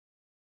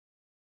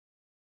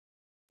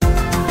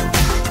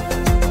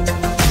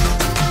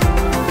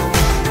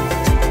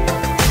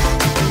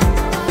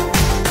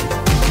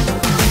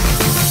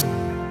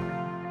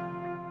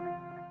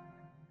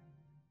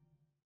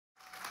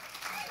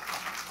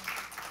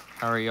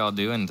How are y'all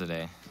doing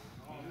today,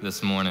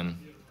 this morning?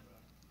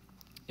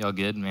 Y'all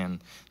good,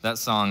 man? That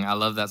song, I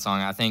love that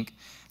song. I think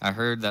I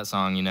heard that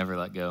song, You Never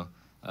Let Go,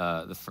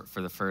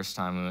 for the first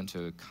time. We went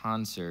to a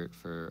concert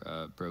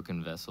for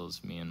Broken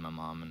Vessels, me and my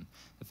mom and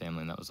the family,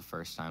 and that was the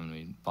first time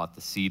we bought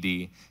the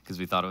CD because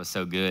we thought it was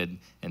so good,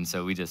 and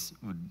so we just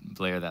would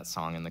blare that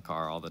song in the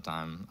car all the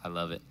time. I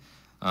love it.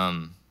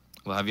 Well,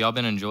 have y'all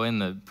been enjoying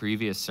the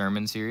previous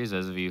sermon series?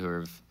 Those of you who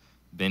have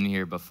been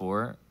here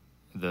before,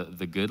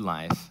 the good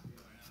life,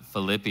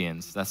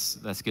 Philippians.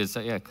 That's good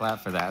stuff. Yeah, clap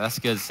for that. That's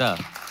good stuff.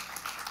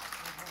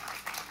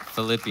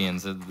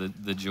 Philippians,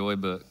 the joy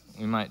book.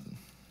 We might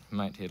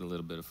hit a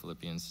little bit of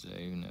Philippians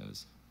today. Who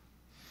knows?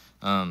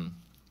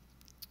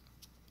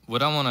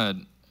 What I want to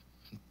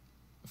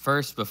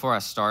first, before I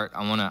start,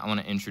 I want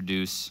to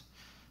introduce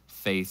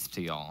faith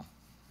to y'all.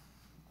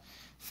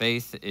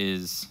 Faith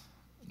is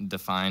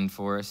defined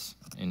for us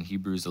in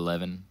Hebrews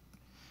 11.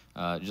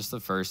 Just the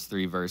first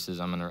 3 verses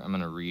I'm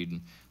gonna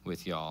read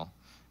with y'all,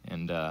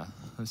 and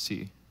let's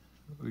see,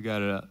 we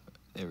got it up.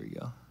 There we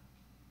go.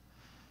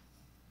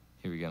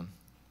 Here we go.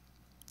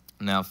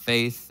 Now,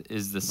 faith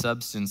is the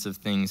substance of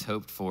things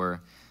hoped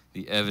for,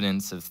 the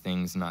evidence of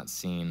things not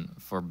seen.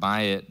 For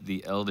by it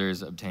the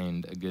elders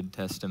obtained a good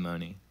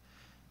testimony.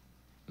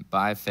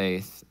 By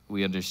faith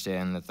we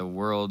understand that the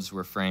worlds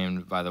were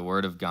framed by the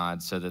word of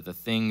God, so that the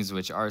things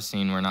which are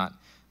seen were not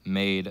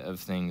made of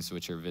things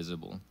which are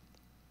visible.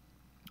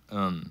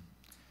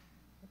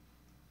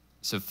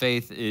 So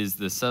faith is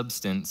the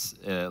substance.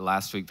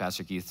 Last week,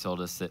 Pastor Keith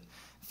told us that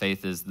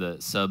faith is the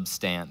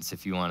substance.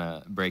 If you want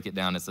to break it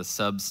down, it's the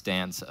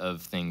substance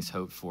of things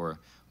hoped for.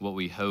 What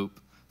we hope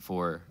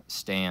for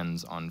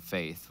stands on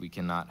faith. We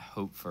cannot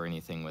hope for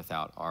anything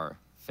without our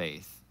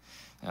faith.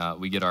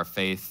 We get our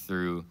faith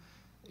through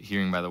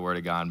hearing by the word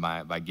of God,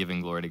 by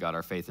giving glory to God.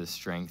 Our faith is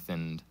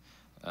strengthened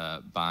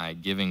by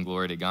giving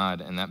glory to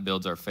God, and that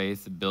builds our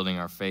faith. Building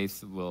our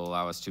faith will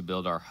allow us to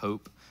build our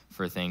hope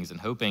for things. And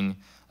hoping,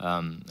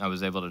 I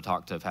was able to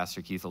talk to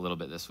Pastor Keith a little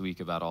bit this week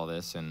about all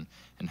this, and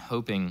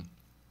hoping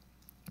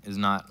is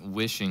not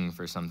wishing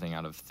for something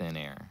out of thin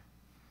air.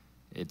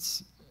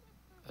 It's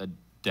a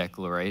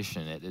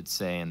declaration. It's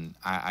saying,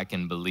 I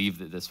can believe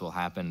that this will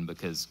happen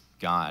because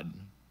God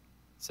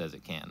says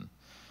it can.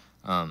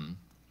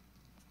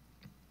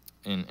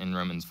 In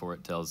Romans 4,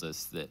 it tells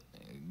us that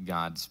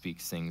God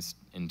speaks things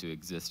into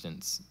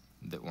existence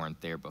that weren't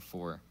there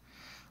before.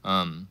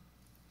 And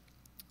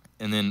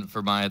then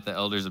for by it the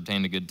elders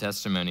obtained a good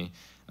testimony.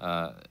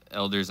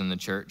 Elders in the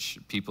church,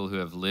 people who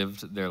have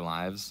lived their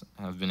lives,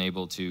 have been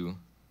able to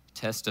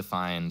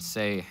testify and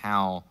say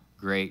how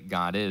great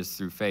God is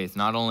through faith.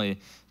 Not only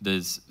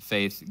does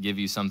faith give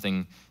you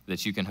something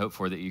that you can hope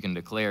for, that you can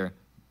declare,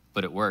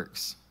 but it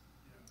works.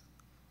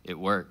 It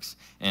works.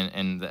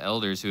 And the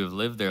elders who have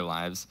lived their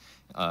lives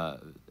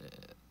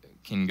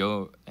can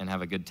go and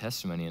have a good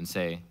testimony and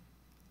say,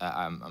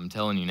 I'm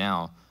telling you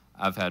now,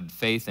 I've had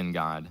faith in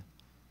God,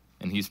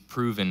 and he's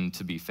proven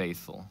to be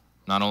faithful.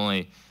 Not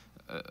only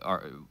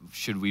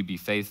should we be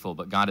faithful,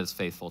 but God is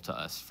faithful to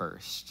us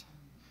first.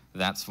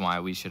 That's why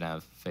we should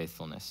have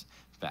faithfulness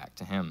back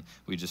to him.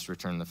 We just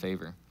return the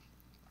favor.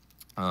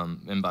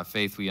 And by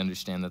faith, we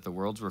understand that the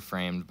worlds were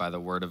framed by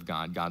the word of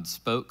God. God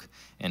spoke,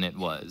 and it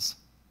was.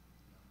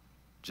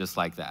 Just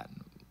like that.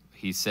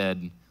 He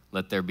said,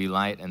 let there be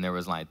light, and there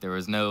was light. There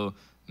was no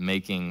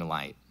making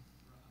light.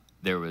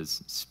 There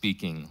was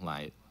speaking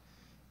light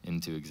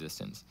into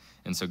existence.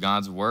 And so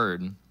God's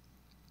word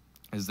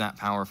is that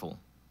powerful.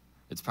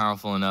 It's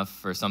powerful enough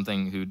for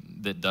something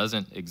that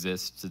doesn't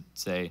exist to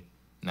say,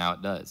 now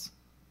it does.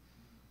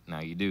 Now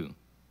you do.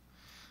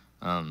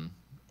 And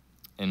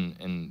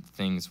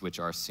things which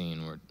are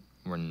seen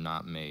were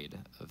not made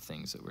of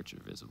things that were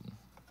visible.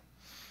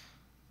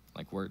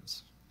 Like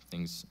words.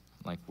 Things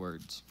like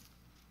words.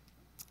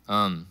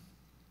 Today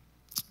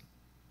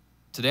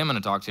I'm going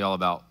to talk to y'all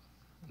about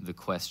the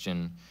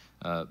question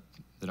that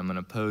I'm going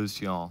to pose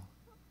to y'all.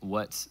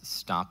 What's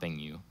stopping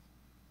you?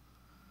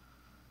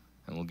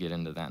 And we'll get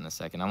into that in a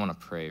second. I want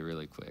to pray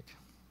really quick.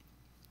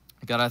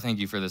 God, I thank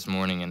you for this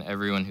morning and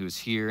everyone who's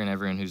here and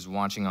everyone who's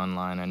watching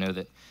online. I know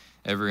that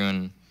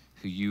everyone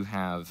who you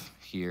have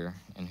here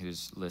and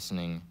who's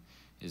listening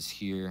is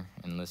here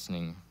and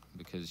listening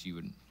because you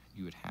would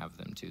have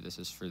them to. This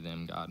is for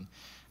them, God.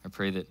 I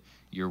pray that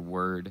your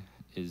word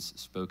is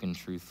spoken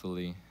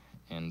truthfully,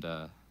 and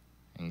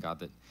God,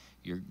 that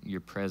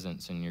your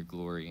presence and your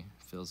glory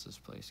fills this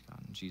place, God.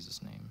 In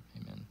Jesus' name,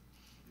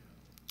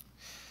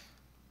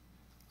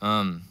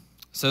 amen.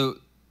 So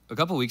a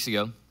couple weeks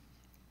ago,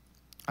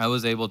 I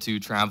was able to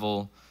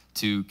travel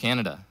to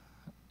Canada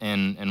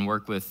and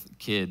work with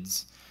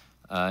kids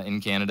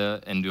in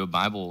Canada and do a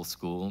Bible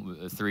school,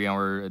 a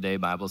 3-hour-a-day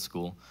Bible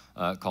school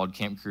called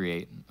Camp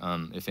Create.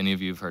 If any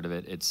of you have heard of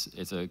it,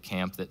 it's a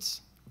camp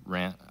that's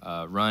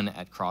run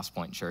at Cross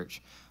Point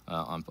Church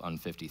on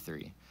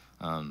 53.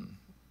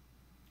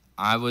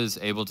 I was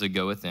able to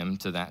go with them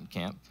to that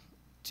camp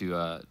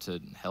to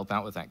help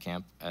out with that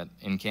camp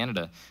in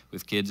Canada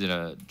with kids at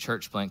a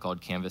church plant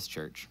called Canvas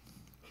Church.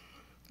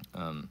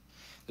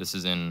 This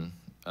is in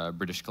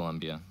British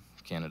Columbia,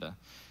 Canada.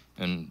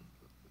 And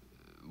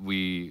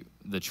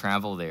the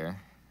travel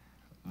there,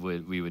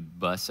 we would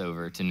bus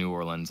over to New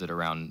Orleans at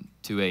around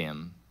 2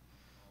 a.m.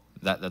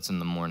 That's in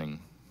the morning.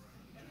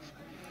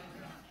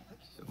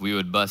 We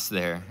would bus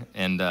there,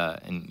 and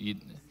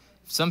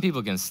some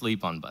people can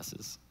sleep on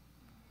buses,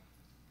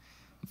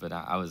 but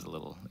I was a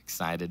little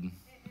excited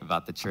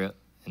about the trip,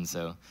 and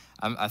so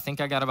I think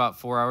I got about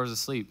 4 hours of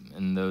sleep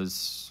in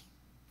those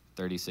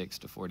 36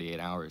 to 48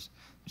 hours,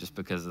 just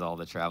because of all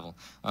the travel.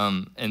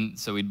 And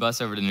so we'd bus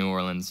over to New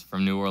Orleans.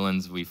 From New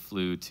Orleans, we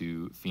flew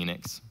to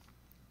Phoenix.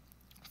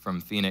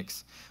 From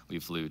Phoenix, we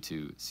flew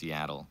to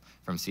Seattle.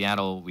 From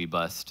Seattle, we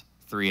bused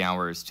 3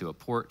 hours to a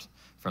port.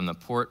 From the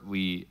port,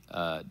 we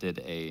did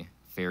a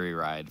ferry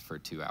ride for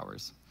 2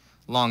 hours.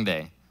 Long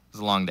day. It was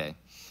a long day.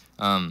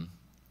 Kinda.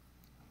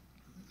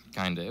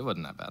 It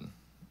wasn't that bad.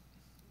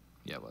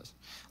 Yeah, it was.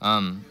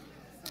 And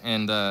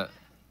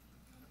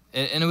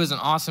it was an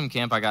awesome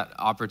camp. I got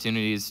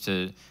opportunities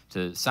to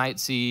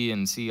sightsee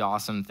and see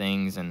awesome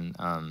things and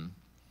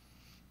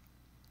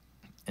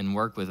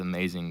work with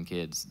amazing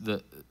kids.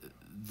 The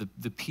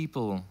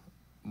people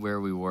where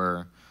we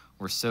were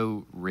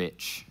so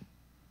rich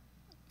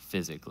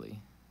physically.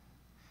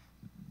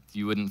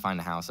 You wouldn't find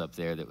a house up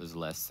there that was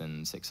less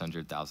than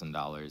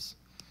 $600,000,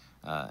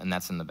 and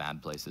that's in the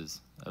bad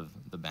places of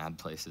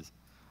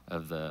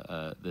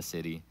the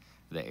city,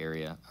 the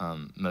area.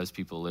 Most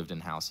people lived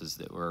in houses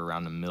that were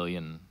around $1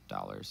 million.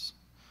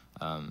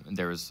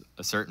 There was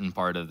a certain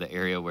part of the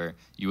area where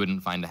you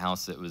wouldn't find a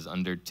house that was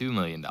under $2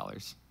 million.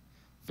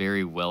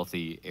 Very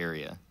wealthy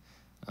area.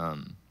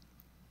 And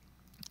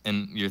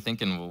you're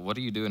thinking, well, what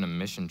do you do in a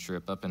mission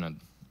trip up in an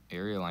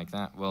area like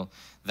that? Well,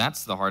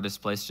 that's the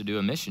hardest place to do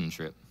a mission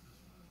trip,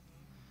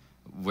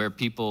 where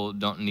people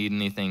don't need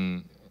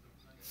anything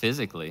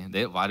physically.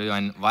 Why do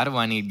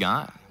I need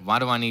God? Why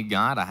do I need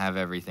God? I have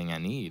everything I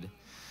need.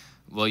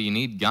 Well, you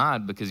need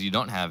God because you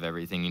don't have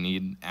everything you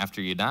need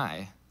after you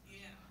die.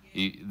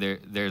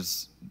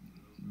 There's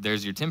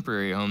your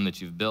temporary home that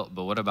you've built,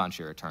 but what about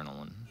your eternal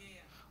one?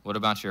 What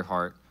about your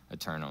heart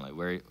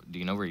eternally? Do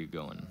you know where you're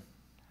going?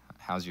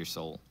 How's your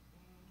soul?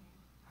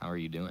 How are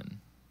you doing?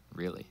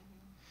 Really?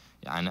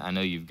 Yeah, I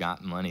know you've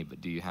got money,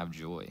 but do you have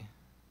joy?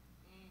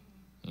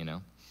 You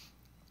know?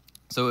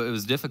 So it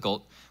was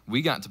difficult.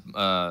 We got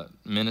to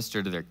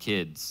minister to their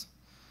kids,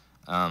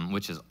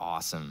 which is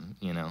awesome,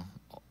 you know.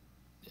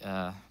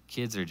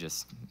 Kids are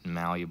just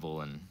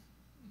malleable, and,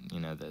 you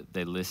know,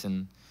 they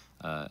listen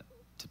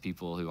to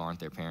people who aren't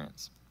their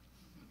parents.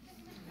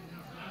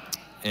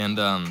 And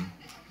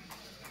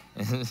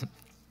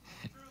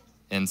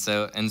and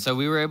so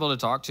we were able to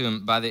talk to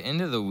them. By the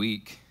end of the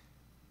week,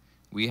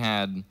 we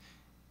had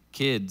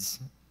kids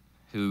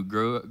who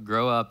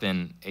grow up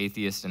in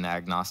atheist and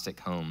agnostic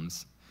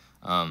homes.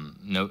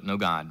 No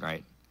God,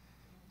 right?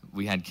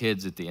 We had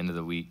kids at the end of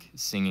the week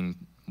singing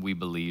 "We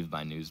Believe"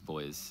 by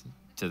Newsboys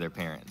to their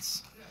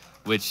parents,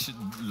 which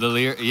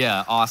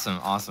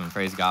awesome,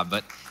 praise God.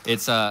 But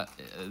it's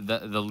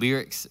the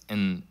lyrics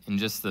and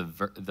just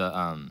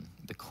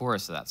the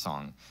chorus of that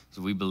song.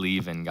 So we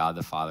believe in God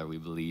the Father, we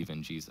believe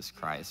in Jesus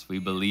Christ, we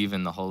believe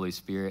in the Holy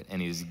Spirit,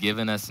 and He's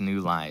given us new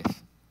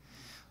life.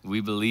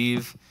 We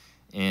believe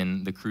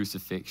in the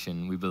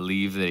crucifixion. We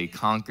believe that He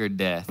conquered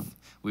death.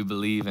 We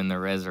believe in the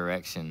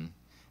resurrection,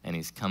 and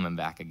He's coming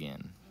back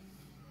again.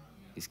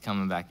 He's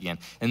coming back again.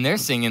 And they're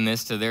singing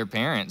this to their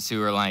parents,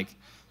 who are like,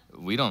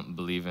 we don't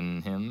believe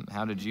in Him.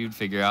 How did you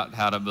figure out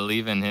how to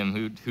believe in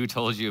Him? Who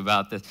told you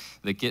about this?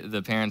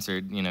 The parents are,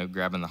 you know,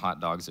 grabbing the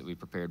hot dogs that we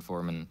prepared for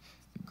them and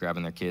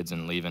grabbing their kids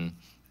and leaving.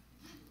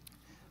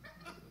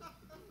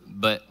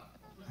 But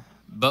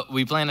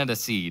we planted a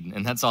seed,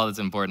 and that's all that's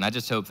important. I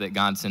just hope that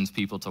God sends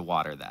people to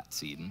water that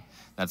seed.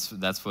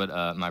 That's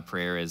what my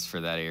prayer is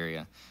for that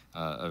area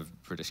of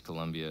British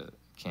Columbia,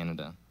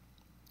 Canada.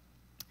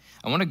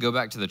 I want to go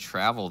back to the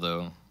travel,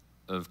 though,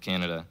 of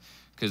Canada,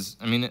 because,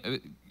 I mean,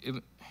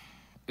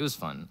 it was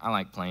fun. I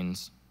like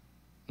planes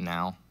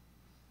now.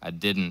 I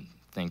didn't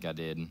think I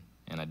did,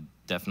 and I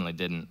definitely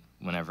didn't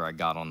whenever I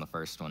got on the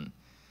first one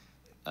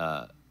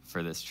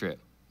for this trip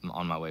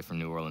on my way from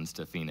New Orleans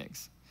to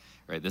Phoenix.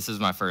 Right, this is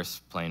my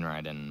first plane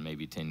ride in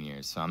maybe 10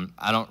 years, so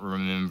I don't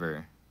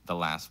remember the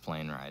last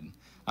plane ride.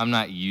 I'm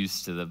not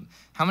used to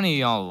How many of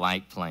y'all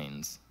like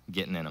planes,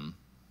 getting in them?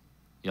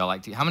 Y'all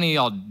like to? How many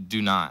of y'all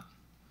do not?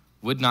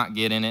 Would not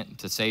get in it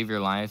to save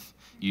your life?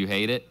 You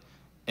hate it,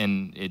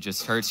 and it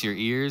just hurts your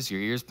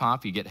ears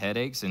pop, you get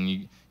headaches,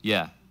 and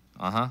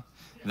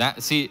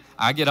see,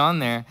 I get on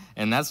there,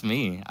 and that's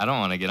me. I don't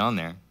want to get on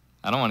there.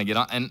 I don't want to get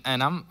on,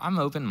 and I'm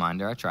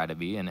open-minded. I try to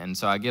be, and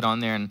so I get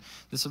on there, and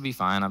this will be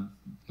fine. I,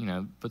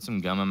 put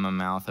some gum in my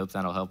mouth. Hope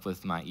that'll help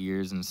with my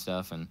ears and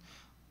stuff, and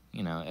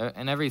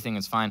and everything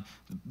is fine.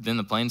 Then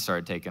the plane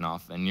started taking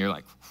off, and you're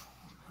like,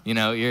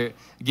 you're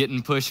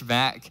getting pushed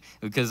back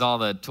because all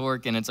the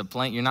torque, and it's a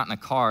plane. You're not in a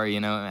car.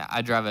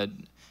 I drive a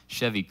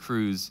Chevy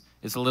Cruze.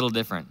 It's a little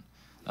different,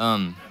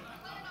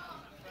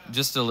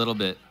 just a little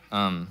bit.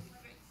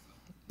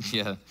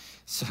 Yeah.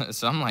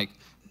 So I'm like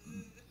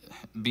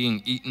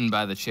being eaten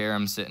by the chair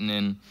I'm sitting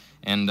in,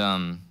 And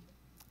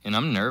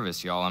I'm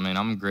nervous, y'all. I mean,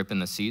 I'm gripping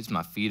the seats.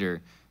 My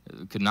feet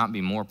could not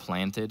be more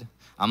planted.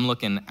 I'm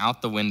looking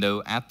out the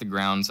window at the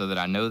ground so that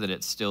I know that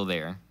it's still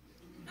there.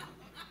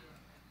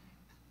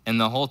 And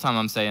the whole time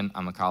I'm saying,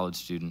 I'm a college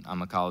student,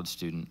 I'm a college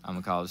student, I'm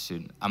a college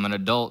student. I'm an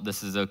adult,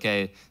 this is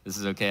okay,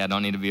 I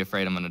don't need to be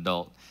afraid, I'm an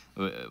adult.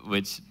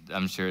 Which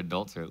I'm sure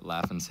adults are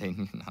laughing,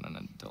 saying, you're not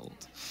an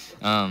adult.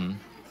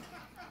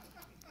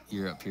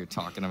 You're up here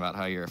talking about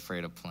how you're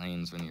afraid of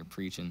planes when you're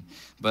preaching.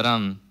 But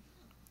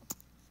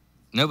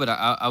no, but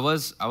I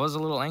was a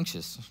little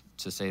anxious,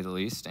 to say the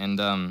least.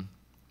 And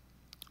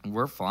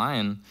we're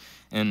flying,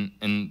 and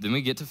then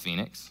we get to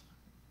Phoenix,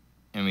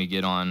 and we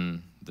get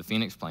on the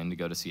Phoenix plane to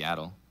go to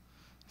Seattle.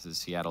 This is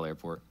Seattle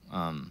Airport.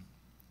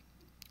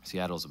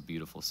 Seattle's a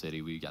beautiful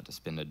city. We got to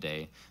spend a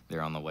day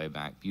there on the way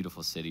back.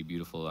 Beautiful city,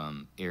 beautiful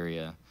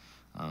area.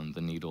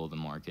 The Needle, the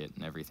market,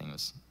 and everything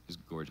was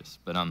gorgeous.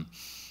 But on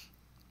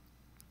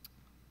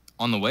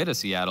the way to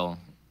Seattle,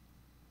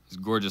 it's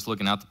gorgeous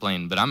looking out the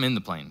plane, but I'm in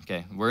the plane,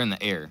 okay? We're in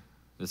the air.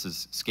 This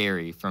is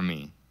scary for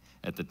me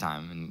at the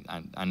time,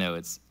 and I know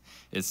it's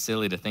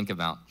silly to think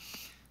about.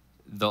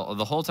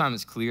 The whole time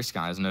it's clear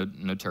skies,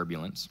 no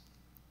turbulence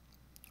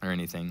or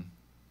anything,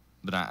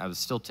 but I was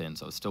still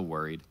tense. I was still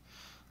worried.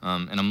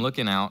 And I'm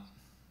looking at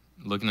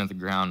the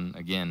ground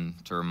again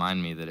to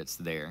remind me that it's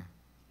there,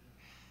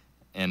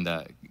 and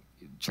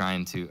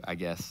trying to, I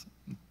guess,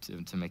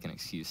 to make an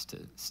excuse to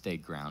stay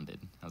grounded.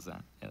 How's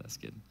that? Yeah, that's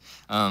good.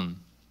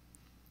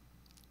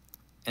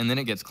 And then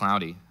it gets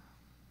cloudy,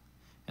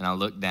 and I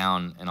look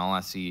down, and all I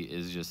see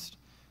is just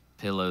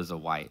pillows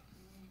of white.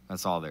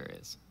 That's all there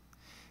is.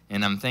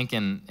 And I'm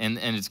thinking, and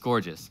it's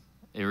gorgeous.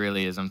 It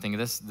really is. I'm thinking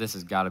this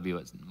has got to be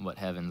what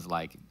heaven's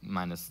like,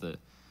 minus the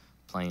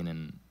plane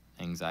and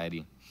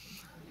anxiety.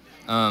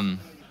 But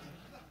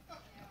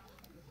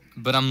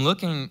I'm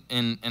looking,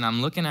 and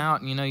I'm looking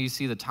out, and you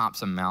see the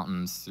tops of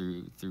mountains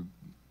through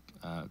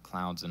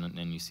clouds,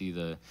 and you see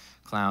the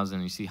clouds,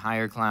 and you see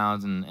higher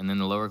clouds, and then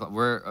the lower clouds.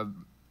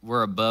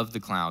 We're above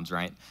the clouds,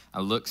 right? I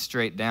look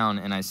straight down,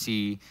 and I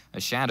see a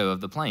shadow of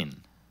the plane.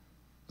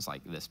 It's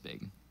like this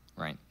big,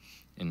 right,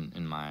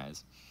 in my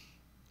eyes.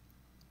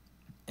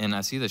 And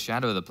I see the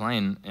shadow of the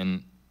plane,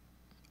 and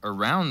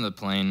around the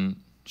plane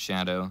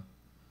shadow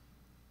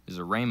is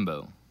a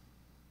rainbow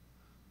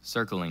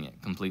circling it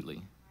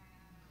completely.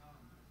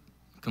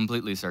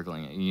 Completely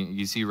circling it.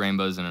 You see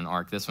rainbows in an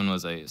arc. This one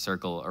was a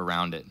circle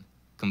around it,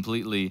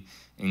 completely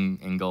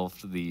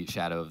engulfed the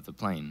shadow of the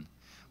plane,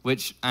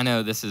 which I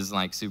know this is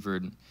like super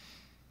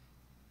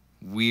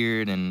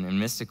weird and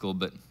mystical,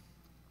 but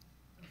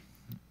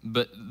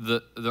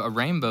a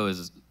rainbow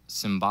is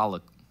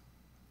symbolic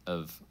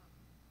of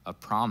a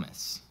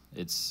promise.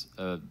 It's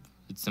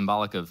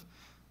symbolic of,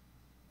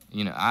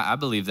 I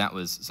believe that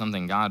was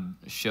something God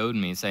showed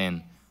me,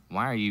 saying,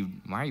 why are you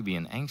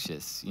being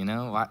anxious?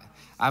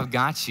 I've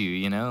got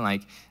you,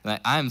 like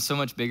I am so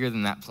much bigger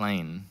than that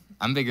plane.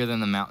 I'm bigger than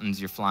the mountains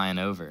you're flying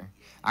over.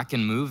 I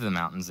can move the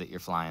mountains that you're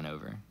flying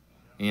over.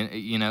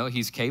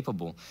 He's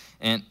capable.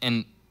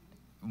 And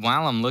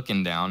while I'm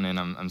looking down and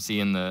I'm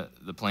seeing the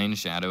plane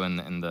shadow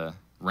and the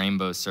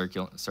rainbow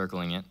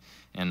circling it,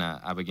 and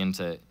I begin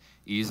to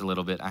ease a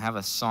little bit, I have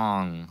a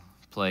song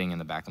playing in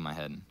the back of my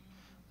head,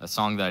 a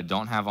song that I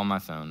don't have on my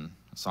phone,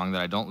 a song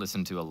that I don't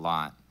listen to a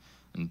lot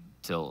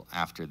until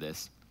after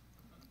this.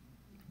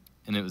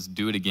 And it was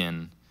Do It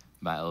Again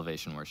by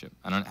Elevation Worship.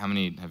 I don't know, how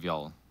many have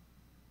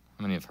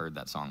heard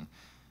that song?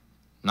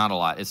 Not a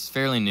lot. It's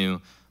fairly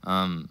new.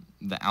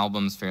 The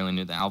album's fairly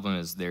new. The album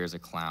is There's a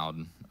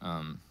Cloud,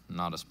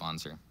 not a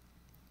sponsor.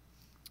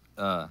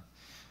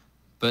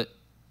 But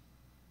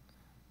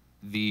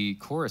the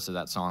chorus of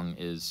that song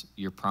is,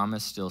 your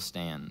promise still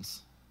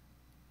stands.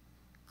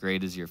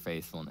 Great is your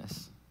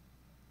faithfulness.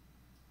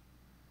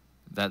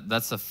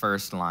 That's the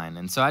first line.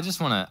 And so I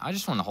just want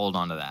to hold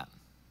on to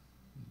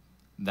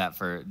that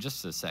for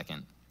just a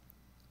second.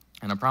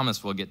 And I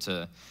promise we'll get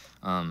to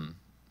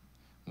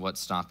what's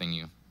stopping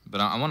you.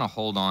 But I want to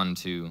hold on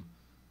to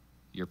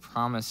your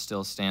promise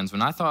still stands.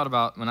 When I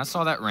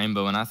saw that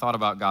rainbow and I thought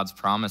about God's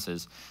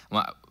promises,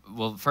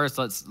 well, first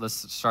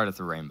let's start at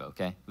the rainbow,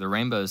 okay? The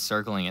rainbow is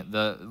circling it.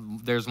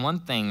 There's one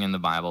thing in the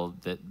Bible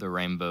that the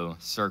rainbow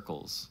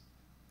circles,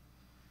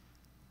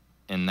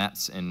 and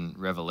that's in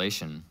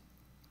Revelation,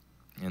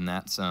 and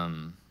that's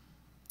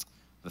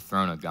the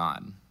throne of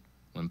God.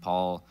 When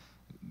Paul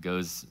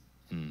goes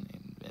and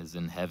is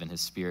in heaven,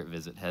 his spirit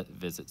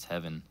visits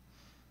heaven,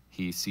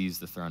 he sees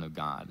the throne of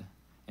God,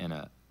 and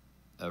a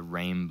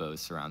rainbow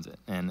surrounds it.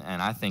 And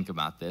I think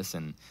about this,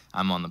 and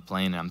I'm on the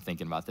plane, and I'm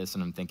thinking about this,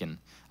 and I'm thinking,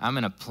 I'm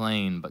in a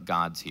plane, but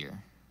God's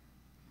here.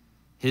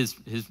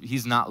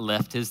 He's not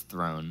left his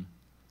throne.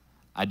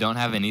 I don't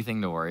have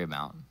anything to worry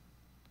about,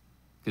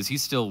 because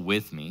he's still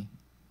with me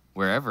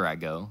wherever I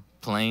go,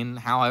 plane,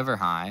 however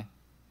high,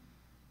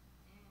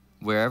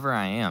 wherever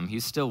I am,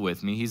 he's still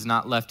with me. He's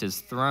not left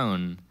his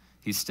throne.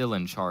 He's still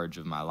in charge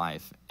of my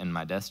life and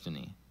my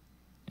destiny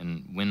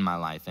and when my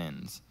life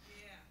ends.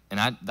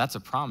 And that's a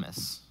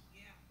promise.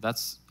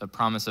 That's a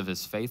promise of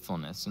his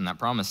faithfulness, and that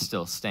promise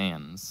still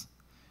stands.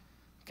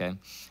 Okay?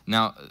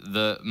 Now,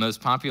 the most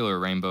popular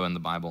rainbow in the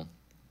Bible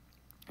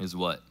is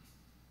what?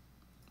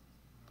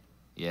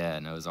 Yeah,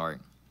 Noah's Ark.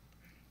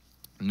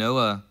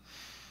 Noah,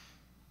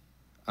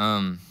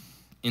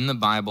 in the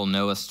Bible,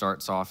 Noah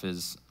starts off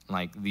as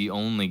like the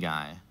only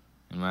guy.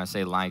 And when I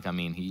say like, I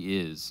mean he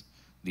is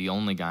the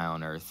only guy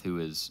on earth who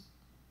is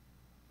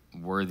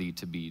worthy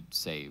to be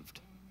saved.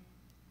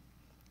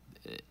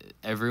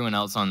 Everyone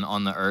else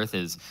on the earth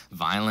is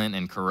violent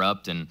and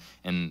corrupt, and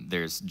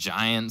there's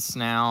giants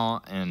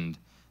now, and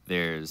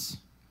there's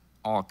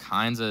all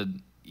kinds of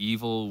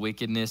evil,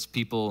 wickedness.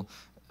 People,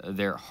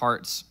 their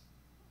hearts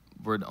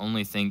would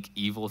only think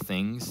evil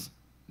things.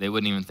 They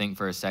wouldn't even think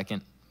for a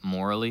second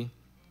morally.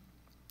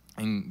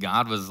 And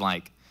God was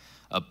like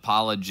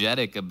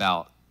apologetic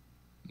about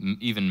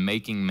even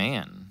making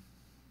man,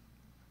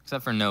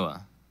 except for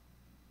Noah.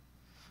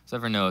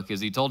 Except for Noah,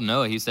 because he told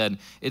Noah, he said,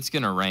 it's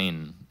going to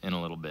rain in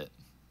a little bit.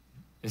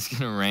 It's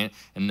going to rain.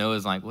 And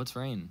Noah's like, what's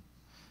rain?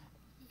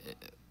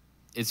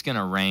 It's going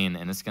to rain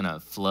and it's going to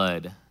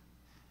flood.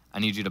 I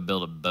need you to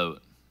build a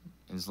boat.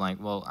 It's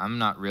like, well, I'm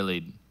not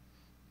really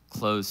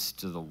close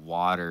to the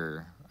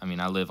water. I mean,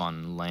 I live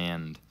on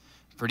land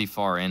pretty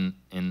far in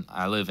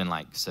I live in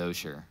like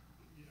Socher.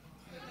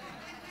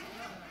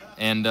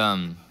 And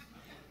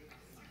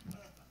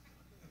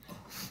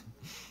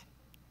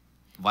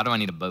why do I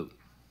need a boat?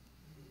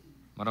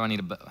 Why do I need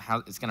a boat? How,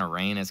 it's going to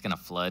rain, it's going to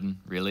flood.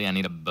 Really? I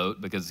need a boat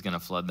because it's going to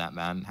flood that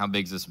bad? How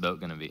big is this boat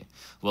going to be?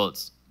 Well,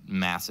 it's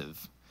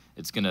massive.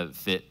 It's going to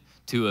fit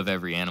 2 of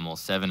every animal,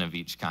 7 of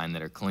each kind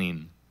that are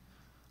clean.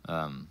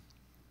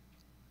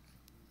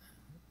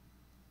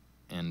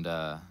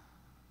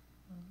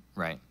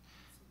 Right,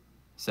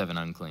 7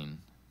 unclean.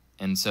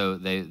 And so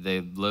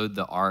they load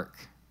the ark,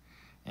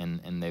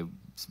 and they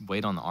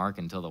wait on the ark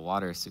until the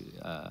water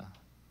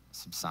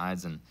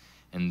subsides, and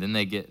then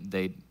they get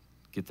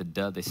the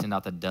dove. They send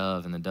out the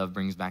dove, and the dove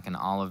brings back an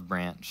olive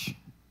branch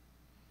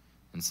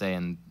and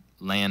saying,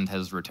 land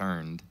has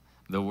returned.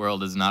 The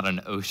world is not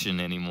an ocean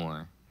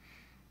anymore.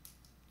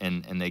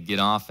 And they get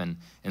off, and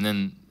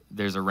then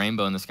there's a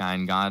rainbow in the sky,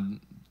 and God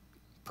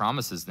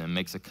promises them,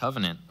 makes a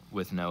covenant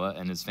with Noah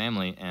and his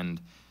family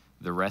and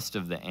the rest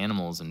of the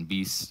animals and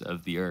beasts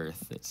of the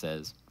earth, it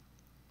says.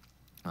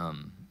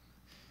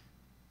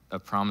 A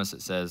promise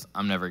that says,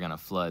 I'm never going to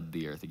flood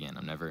the earth again.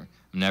 I'm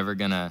never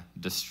going to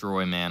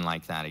destroy man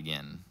like that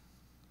again.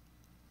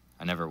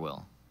 I never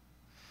will.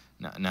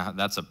 Now,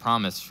 that's a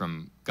promise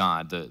from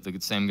God, the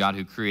same God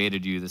who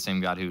created you, the same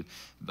God who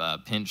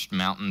pinched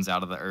mountains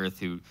out of the earth,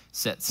 who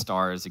set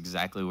stars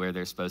exactly where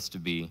they're supposed to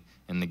be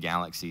in the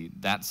galaxy.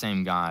 That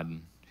same God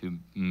who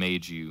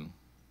made you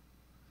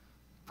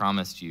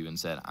promised you and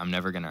said, I'm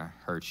never going to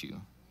hurt you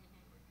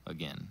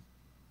again.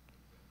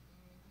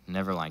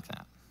 Never like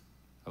that.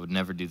 I would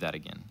never do that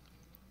again.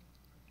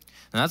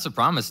 And that's a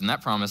promise, and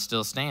that promise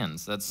still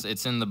stands.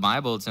 It's in the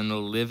Bible. It's in the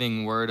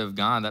living Word of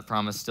God. That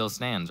promise still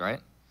stands,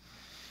 right?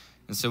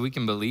 And so we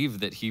can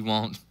believe that he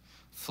won't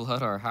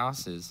flood our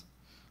houses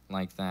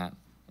like that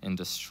and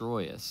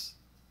destroy us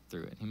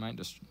through it.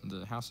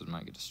 The houses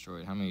might get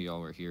destroyed. How many of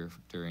y'all were here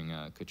during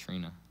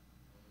Katrina?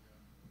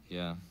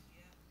 Yeah.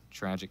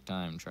 Tragic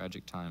time.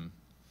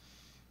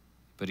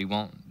 But he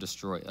won't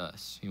destroy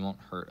us. He won't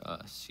hurt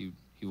us. He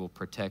will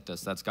protect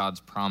us. That's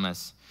God's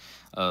promise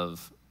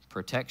of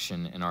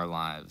protection in our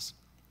lives.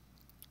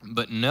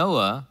 But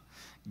Noah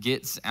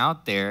gets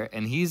out there,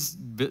 and he's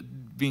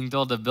being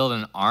told to build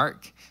an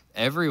ark.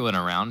 Everyone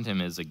around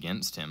him is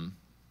against him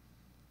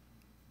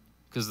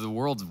because the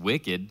world's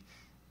wicked.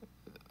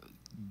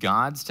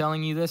 God's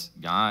telling you this?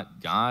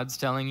 God's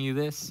telling you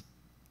this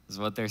is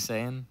what they're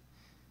saying.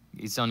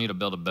 He's telling you to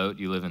build a boat.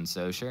 You live in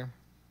Socher.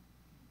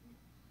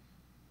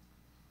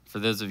 For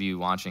those of you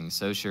watching,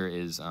 Socher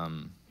is...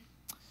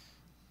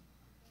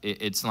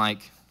 It's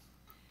like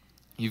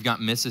you've got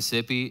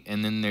Mississippi,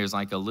 and then there's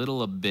like a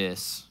little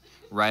abyss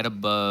right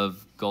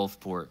above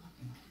Gulfport.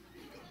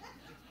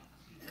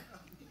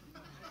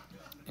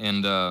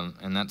 And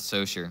that's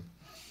Socher.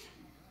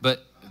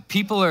 But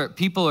people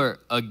are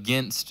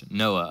against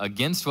Noah,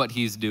 against what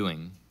he's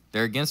doing.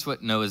 They're against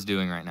what Noah's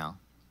doing right now.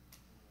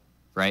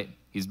 Right?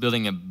 He's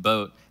building a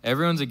boat.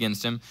 Everyone's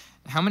against him.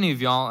 How many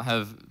of y'all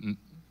have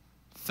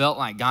felt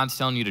like God's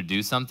telling you to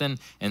do something,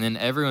 and then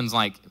everyone's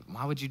like,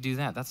 why would you do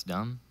that? That's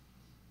dumb.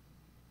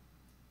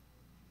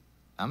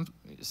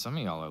 Some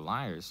of y'all are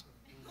liars.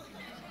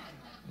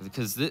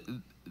 Because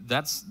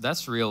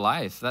that's real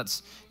life.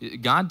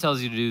 God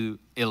tells you to do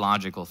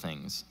illogical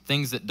things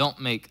that don't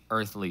make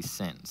earthly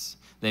sense.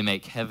 They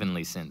make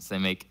heavenly sense. They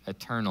make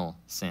eternal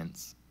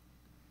sense.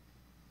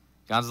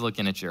 God's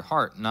looking at your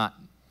heart, not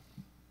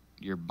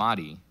your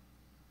body.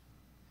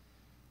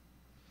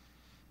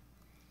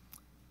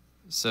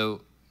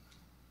 So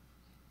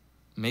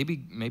maybe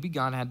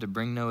God had to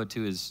bring Noah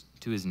to his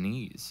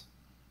knees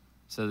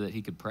so that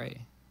he could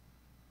pray,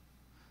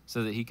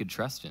 so that he could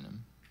trust in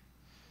him.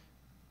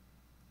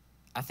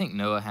 I think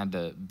Noah had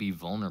to be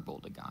vulnerable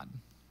to God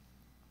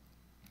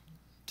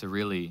to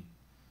really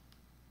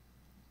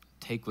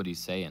take what he's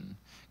saying,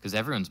 because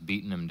everyone's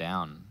beating him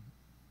down.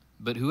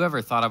 But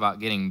whoever thought about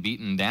getting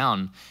beaten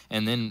down,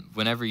 and then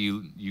whenever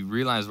you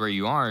realize where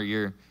you are,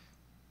 you're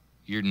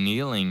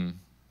kneeling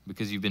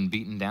because you've been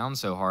beaten down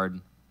so hard.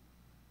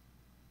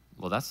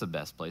 Well, that's the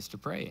best place to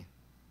pray.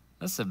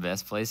 That's the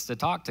best place to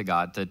talk to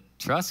God, to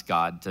trust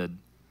God, to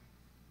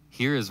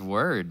hear his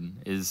word,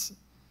 is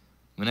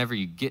whenever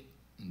you get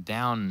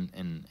down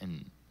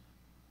and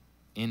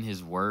in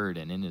his word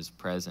and in his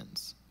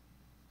presence.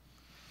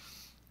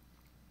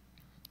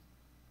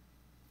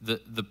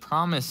 The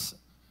promise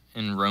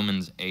in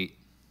Romans 8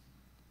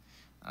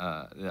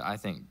 that I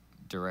think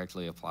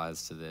directly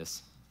applies to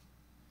this.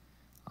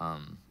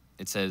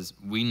 It says,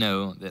 we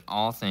know that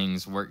all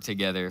things work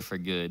together for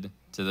good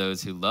to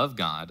those who love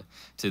God,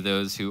 to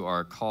those who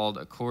are called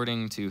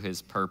according to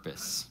his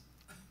purpose.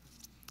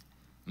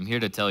 I'm here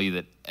to tell you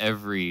that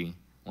every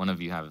one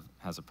of you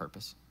has a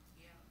purpose.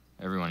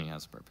 Yeah. Every one of you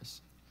has a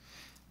purpose.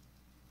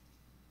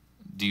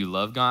 Do you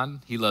love God?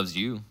 He loves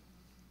you.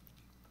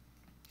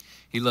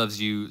 He loves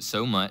you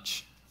so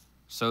much,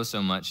 so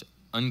much,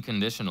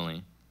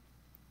 unconditionally,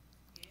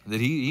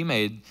 that he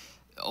made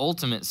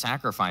ultimate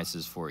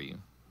sacrifices for you.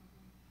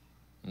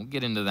 We'll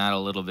get into that a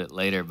little bit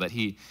later, but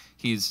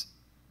he's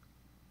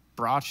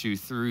brought you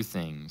through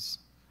things,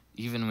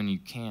 even when you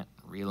can't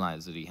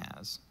realize that he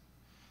has.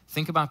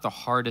 Think about the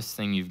hardest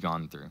thing you've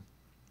gone through.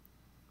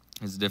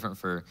 It's different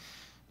for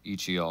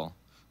each of y'all,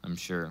 I'm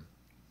sure.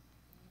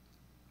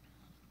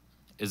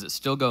 Is it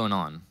still going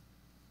on?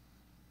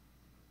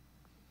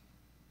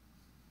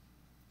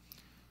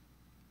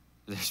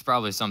 There's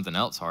probably something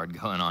else hard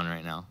going on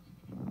right now.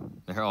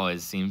 There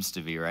always seems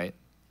to be, right?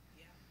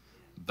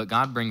 But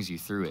God brings you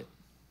through it.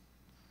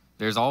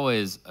 There's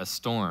always a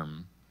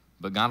storm,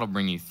 but God will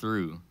bring you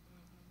through.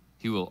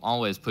 He will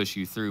always push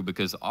you through,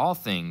 because all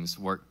things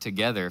work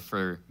together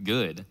for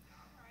good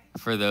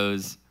for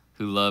those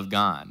who love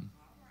God.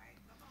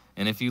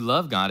 And if you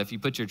love God, if you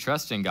put your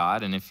trust in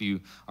God, and if you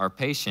are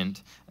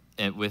patient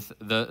with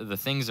the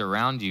things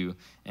around you,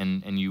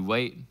 and you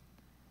wait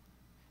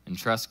and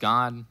trust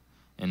God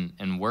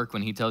and work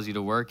when he tells you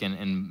to work,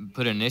 and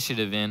put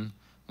initiative in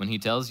when he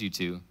tells you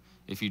to,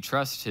 if you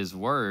trust his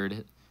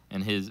word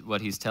and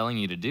what he's telling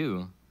you to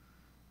do,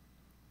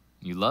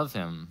 you love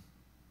him,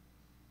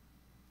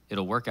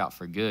 it'll work out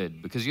for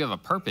good, because you have a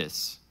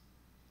purpose.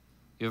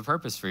 You have a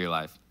purpose for your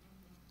life.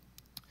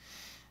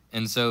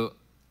 And so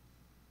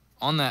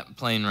on that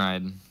plane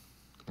ride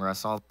where I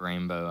saw the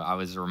rainbow, I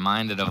was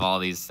reminded of all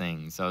these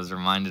things. I was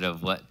reminded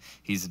of what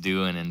he's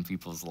doing in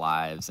people's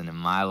lives and in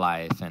my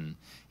life and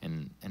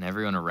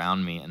everyone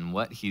around me, and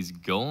what he's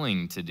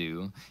going to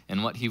do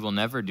and what he will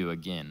never do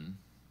again.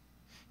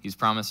 He's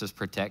promised us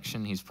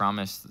protection. He's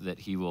promised that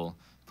he will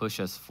push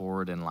us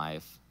forward in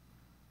life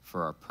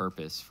for our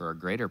purpose, for a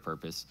greater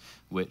purpose,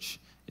 which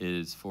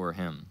is for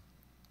him.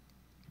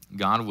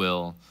 God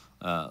will,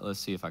 let's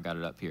see if I got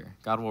it up here.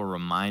 God will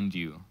remind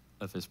you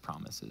of his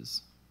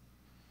promises.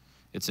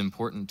 It's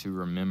important to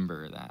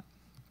remember that.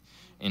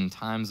 In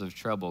times of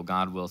trouble,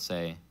 God will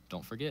say,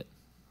 don't forget.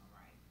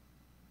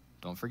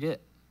 Don't forget.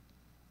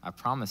 I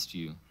promised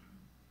you.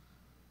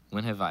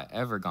 When have I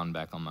ever gone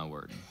back on my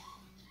word?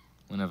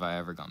 When have I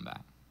ever gone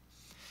back?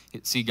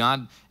 See,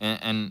 God,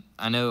 and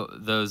I know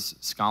those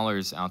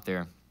scholars out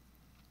there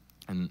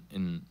and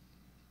in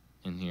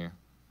here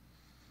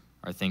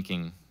are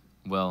thinking,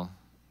 well,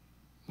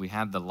 we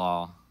had the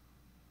law,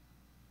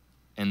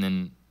 and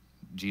then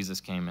Jesus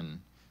came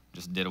and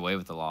just did away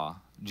with the law.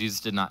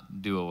 Jesus did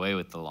not do away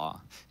with the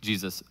law.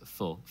 Jesus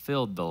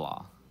fulfilled the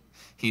law.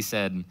 He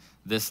said,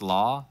 this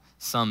law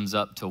sums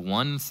up to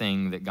one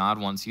thing that God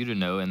wants you to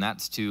know, and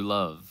that's to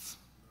love.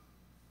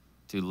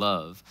 To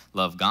love.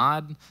 Love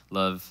God,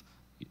 love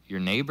your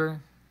neighbor,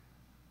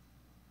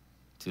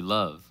 to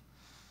love.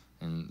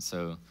 And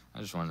so I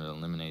just wanted to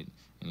eliminate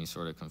any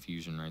sort of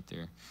confusion right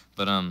there.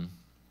 But I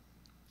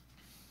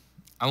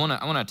want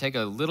to take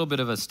a little bit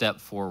of a step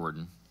forward.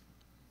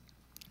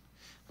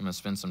 I'm going to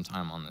spend some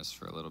time on this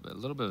for a little bit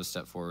of a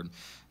step forward.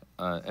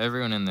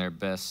 Everyone in their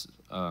best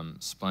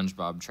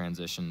SpongeBob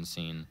transition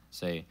scene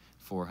say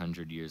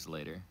 400 years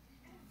later.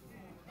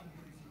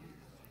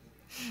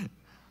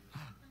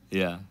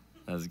 Yeah,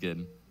 that's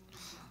good.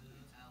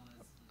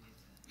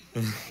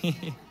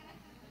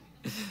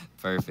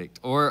 Perfect.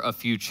 Or a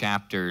few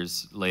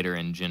chapters later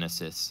in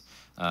Genesis,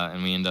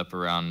 and we end up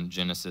around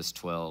Genesis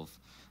 12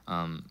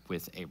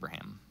 with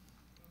Abraham.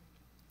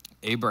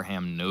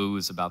 Abraham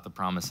knows about the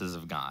promises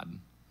of God.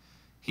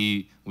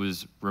 He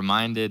was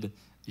reminded,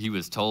 he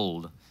was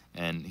told,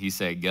 and he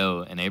said,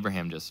 go, and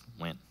Abraham just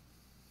went.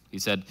 He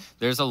said,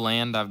 there's a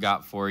land I've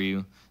got for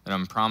you that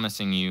I'm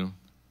promising you,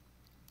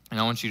 and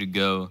I want you to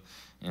go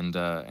and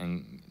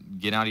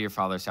get out of your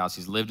father's house.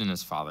 He's lived in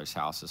his father's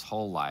house his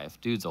whole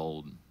life. Dude's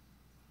old.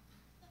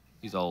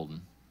 He's old.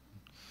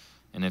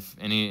 And if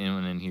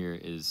anyone in here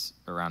is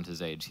around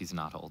his age, he's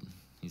not old.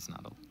 He's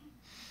not old.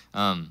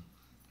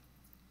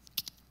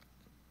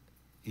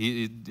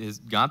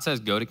 God says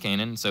go to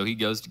Canaan, so he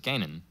goes to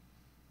Canaan.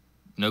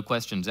 No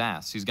questions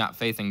asked. He's got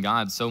faith in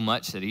God so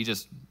much that he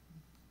just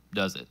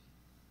does it.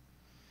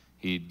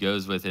 He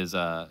goes with his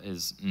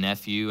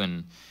nephew,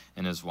 and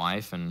and his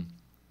wife, and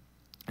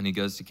he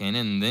goes to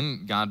Canaan. And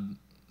then God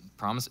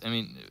promised,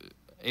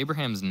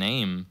 Abraham's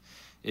name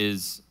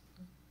is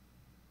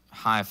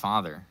High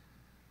Father.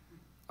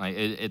 Like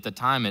at the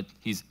time,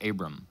 he's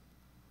Abram,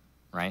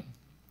 right?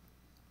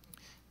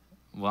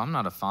 Well, I'm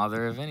not a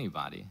father of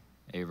anybody.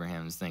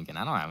 Abraham's thinking,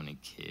 I don't have any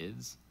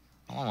kids.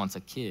 All I want's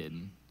a kid.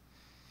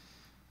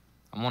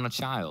 I want a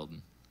child.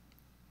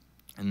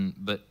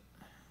 But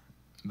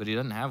he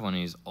doesn't have one.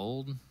 He's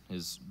old.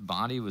 His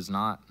body was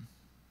not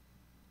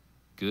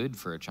good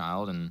for a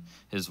child, and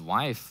his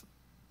wife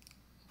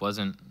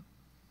wasn't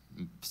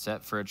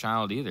set for a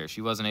child either. She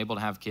wasn't able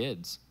to have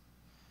kids.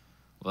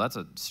 Well, that's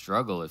a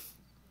struggle.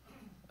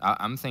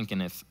 I'm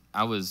thinking if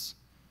I was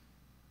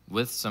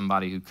with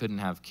somebody who couldn't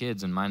have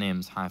kids and my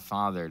name's High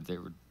Father, there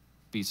would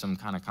be some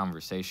kind of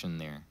conversation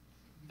there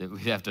that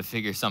we'd have to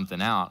figure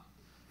something out.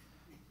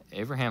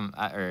 Abram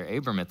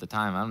at the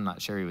time, I'm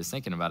not sure he was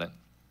thinking about it.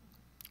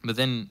 But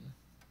then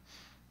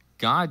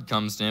God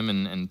comes to him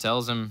and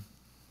tells him,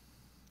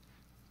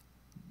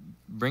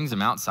 brings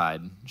him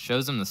outside,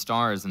 shows him the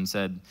stars and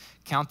said,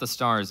 count the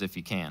stars if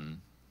you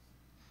can.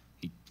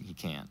 He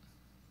can't.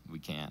 We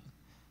can't.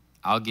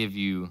 I'll give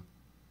you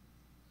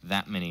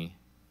that many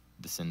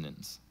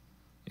descendants.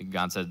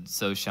 God said,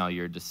 so shall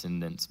your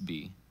descendants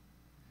be.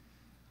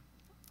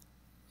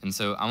 And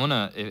so I want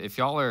to, if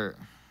y'all are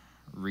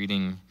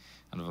reading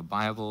out of a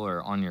Bible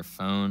or on your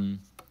phone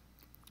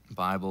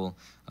Bible,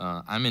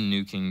 I'm in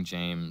New King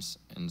James,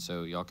 and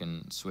so y'all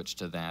can switch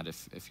to that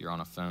if you're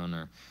on a phone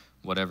or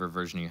whatever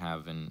version you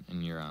have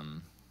in your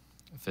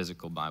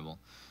physical Bible.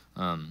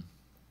 We're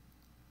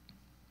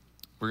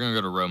going to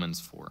go to Romans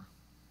 4,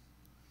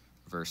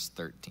 verse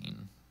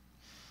 13.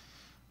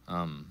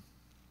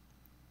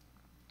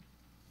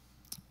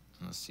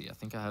 Let's see, I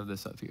think I have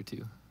this up here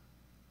too.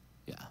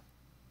 Yeah,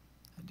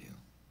 I do.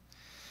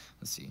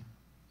 Let's see.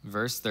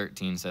 Verse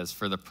 13 says,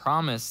 for the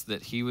promise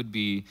that he would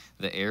be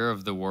the heir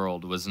of the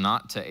world was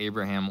not to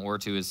Abraham or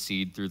to his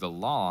seed through the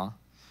law,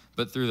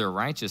 but through the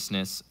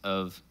righteousness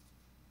of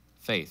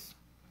faith.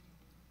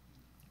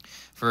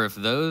 For if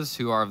those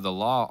who are of the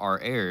law are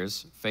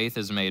heirs, faith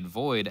is made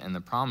void and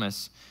the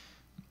promise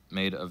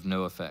made of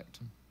no effect.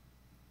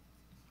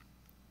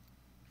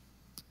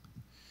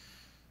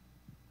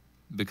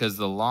 Because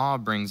the law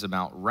brings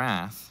about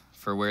wrath,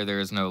 for where there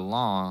is no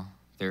law,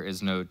 there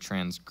is no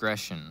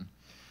transgression.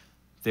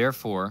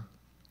 Therefore,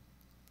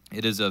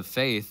 it is of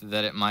faith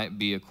that it might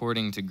be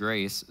according to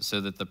grace, so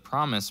that the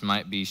promise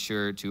might be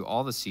sure to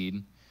all the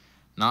seed,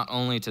 not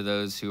only to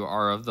those who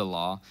are of the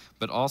law,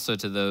 but also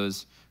to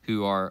those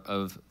who are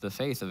of the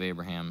faith of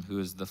Abraham, who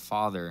is the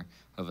father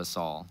of us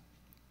all.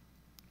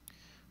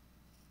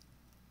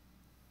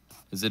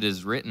 As it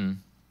is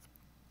written,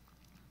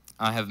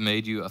 I have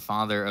made you a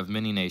father of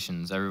many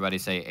nations. Everybody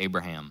say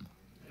Abraham.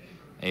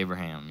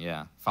 Abraham,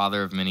 yeah.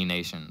 Father of many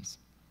nations.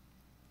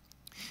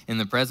 In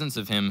the presence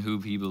of him who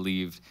he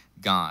believed,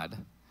 God,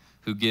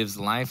 who gives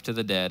life to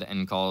the dead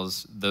and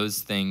calls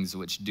those things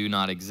which do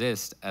not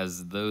exist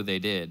as though they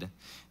did.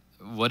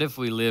 What if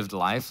we lived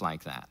life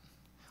like that?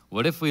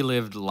 What if we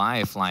lived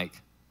life like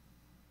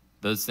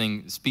those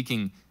things,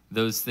 speaking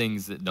those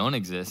things that don't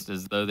exist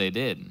as though they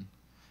did?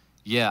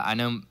 Yeah, I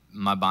know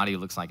my body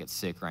looks like it's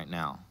sick right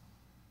now,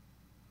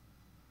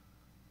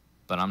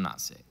 but I'm not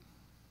sick.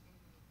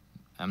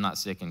 I'm not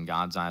sick in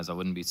God's eyes. I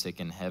wouldn't be sick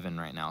in heaven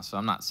right now. So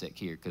I'm not sick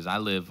here because I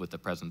live with the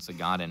presence of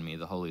God in me,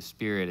 the Holy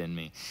Spirit in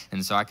me.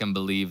 And so I can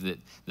believe that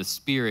the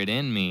Spirit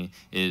in me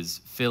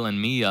is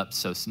filling me up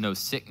so no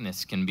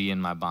sickness can be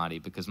in my body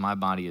because my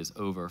body is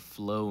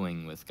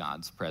overflowing with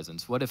God's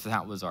presence. What if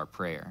that was our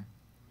prayer?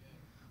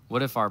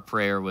 What if our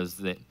prayer was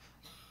that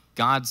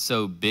God's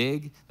so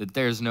big that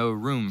there's no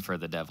room for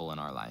the devil in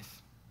our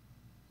life?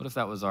 What if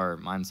that was our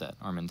mindset,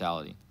 our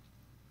mentality?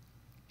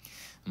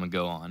 I'm going to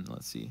go on.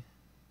 Let's see.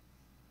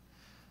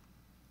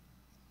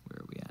 Where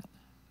are we at?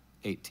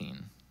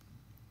 18.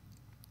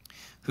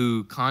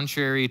 Who,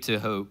 contrary to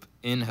hope,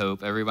 in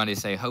hope, everybody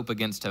say hope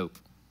against hope.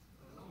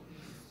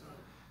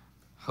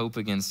 Hope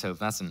against hope.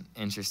 That's an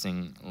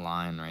interesting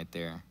line right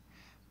there.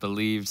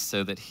 Believed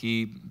so that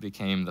he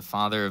became the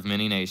father of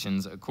many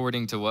nations,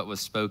 according to what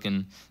was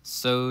spoken,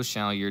 so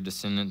shall your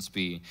descendants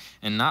be.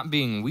 And not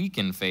being weak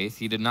in faith,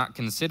 he did not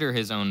consider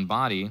his own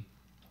body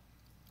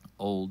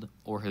old,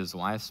 or his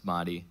wife's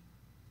body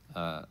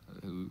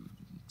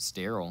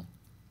sterile.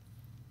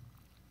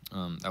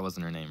 That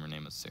wasn't her name. Her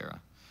name was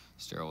Sarah.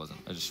 Sterile wasn't.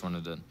 I just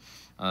wanted to.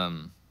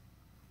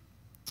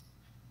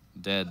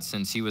 Dead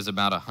since he was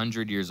about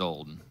 100 years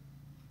old.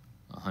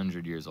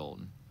 100 years old.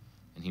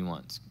 And he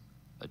wants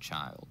a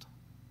child.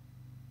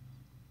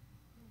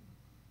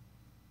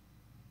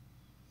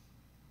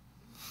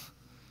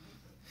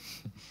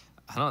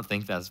 I don't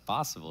think that's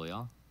possible,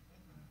 y'all.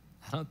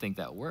 I don't think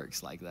that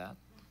works like that.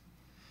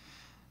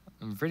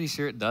 I'm pretty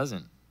sure it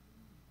doesn't.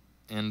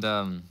 And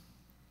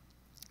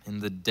in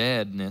the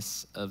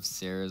deadness of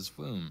Sarah's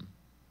womb.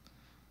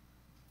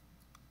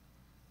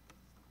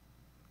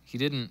 He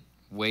didn't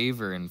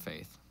waver in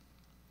faith.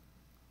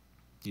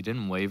 He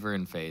didn't waver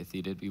in faith.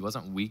 He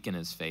wasn't weak in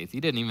his faith. He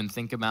didn't even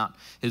think about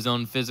his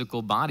own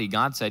physical body.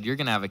 God said, "You're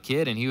going to have a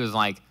kid," and he was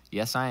like,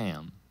 "Yes, I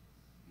am."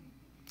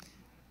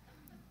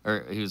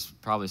 Or he was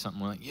probably something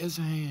more like, "Yes,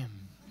 I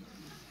am."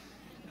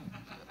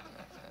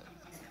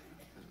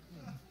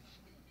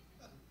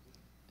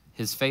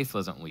 His faith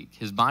wasn't weak.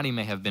 His body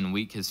may have been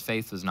weak. His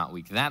faith was not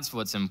weak. That's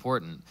what's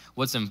important.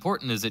 What's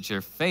important is that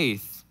your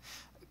faith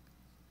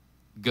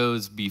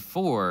goes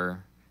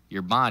before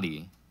your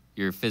body,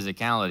 your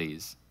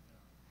physicalities.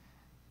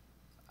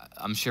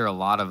 I'm sure a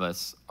lot of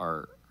us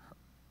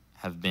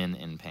have been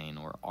in pain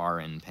or are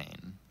in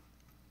pain,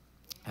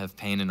 have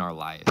pain in our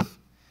life,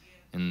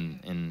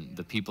 and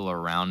the people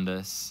around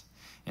us,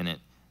 and it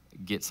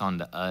gets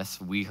onto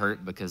us. We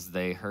hurt because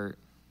they hurt,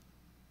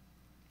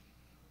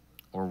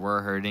 or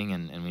we're hurting,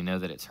 and we know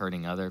that it's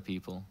hurting other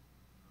people.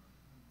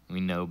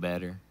 We know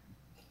better.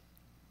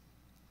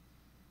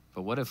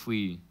 But what if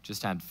we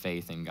just had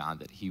faith in God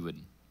that he would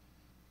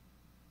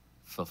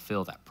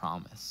fulfill that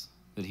promise,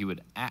 that he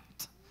would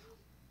act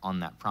on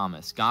that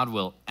promise? God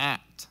will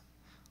act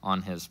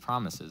on his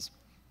promises.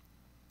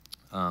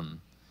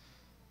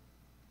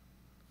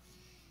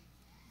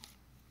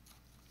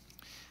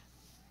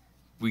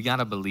 We got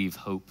to believe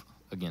hope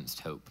against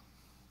hope.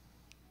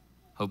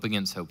 Hope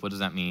against hope. What does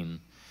that mean?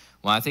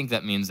 Well, I think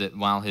that means that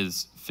while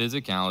his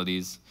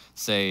physicalities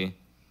say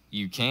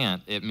you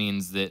can't, it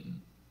means that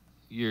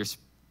your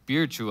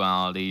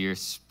spirituality, your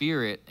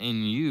spirit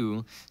in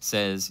you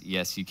says,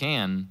 yes, you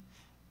can.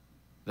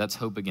 That's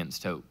hope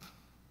against hope.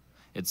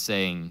 It's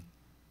saying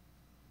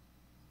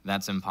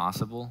that's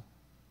impossible,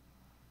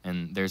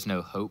 and there's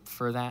no hope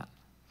for that,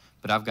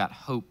 but I've got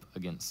hope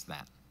against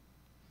that.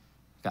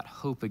 I've got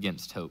hope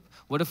against hope.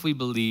 What if we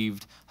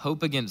believed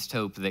hope against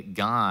hope that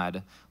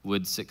God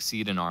would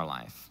succeed in our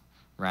life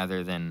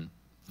rather than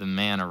the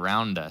man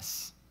around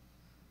us,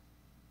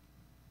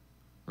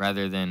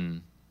 rather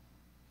than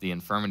the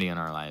infirmity in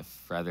our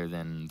life, rather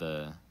than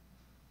the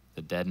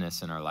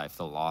deadness in our life,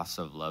 the loss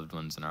of loved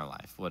ones in our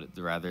life,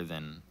 rather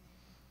than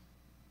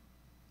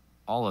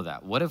all of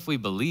that? What if we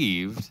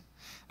believed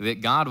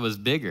that God was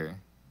bigger,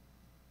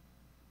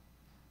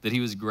 that he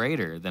was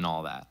greater than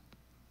all that?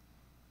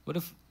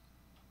 What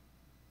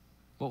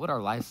would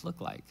our life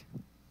look like?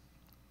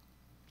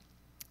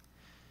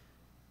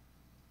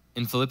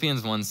 In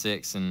Philippians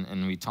 1:6,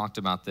 and we talked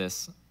about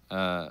this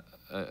a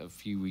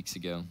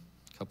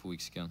couple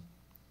weeks ago,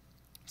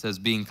 it says,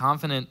 being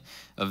confident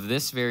of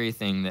this very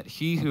thing, that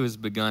he who has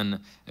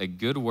begun a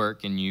good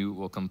work in you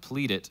will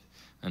complete it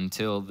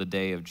until the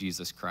day of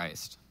Jesus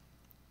Christ.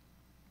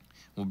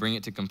 We'll bring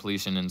it to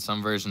completion. In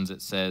some versions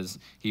it says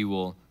he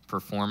will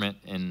perform it.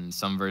 In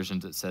some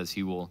versions it says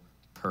he will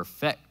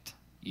perfect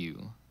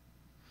you.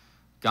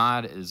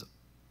 God is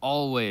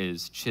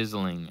always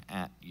chiseling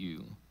at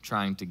you,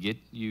 trying to get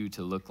you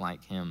to look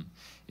like him.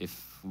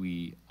 If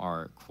we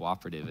are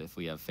cooperative, if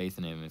we have faith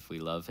in him, if we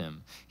love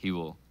him, he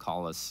will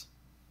call us.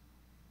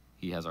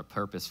 He has our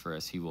purpose for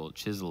us. He will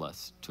chisel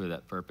us to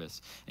that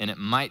purpose. And it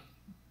might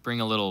bring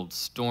a little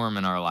storm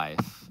in our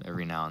life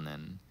every now and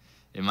then.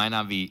 It might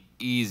not be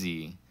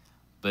easy,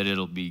 but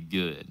it'll be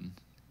good.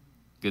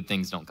 Good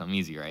things don't come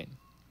easy, right?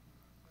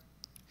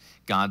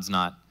 God's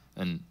not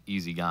an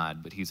easy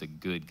God, but he's a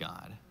good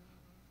God.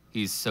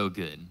 He's so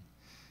good.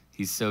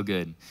 He's so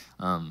good.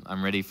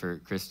 I'm ready for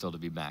Crystal to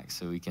be back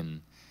so we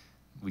can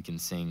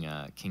sing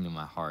King of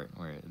My Heart,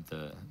 where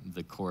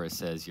the chorus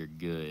says, you're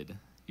good.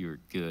 You're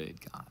good,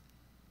 God.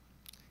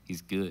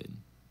 He's good.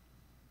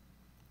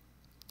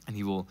 And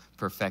he will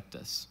perfect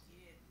us.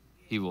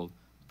 He will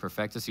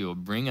perfect us. He will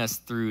bring us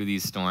through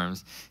these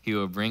storms. He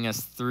will bring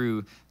us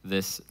through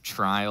this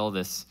trial,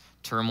 this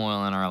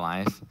turmoil in our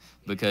life,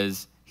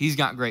 because he's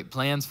got great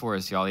plans for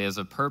us, y'all. He has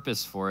a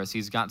purpose for us.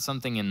 He's got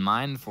something in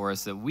mind for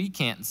us that we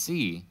can't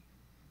see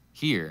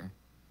here.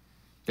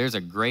 There's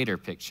a greater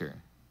picture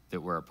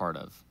that we're a part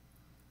of.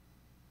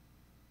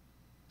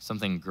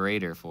 Something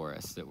greater for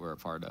us that we're a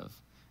part of.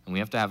 And we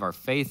have to have our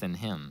faith in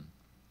him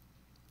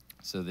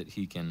so that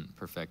he can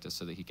perfect us,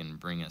 so that he can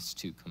bring us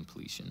to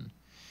completion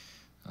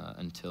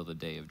until the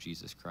day of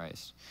Jesus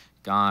Christ.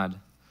 God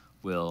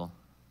will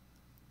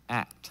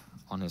act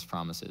on his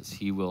promises.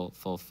 He will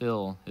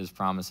fulfill his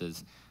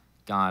promises.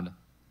 God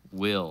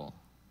will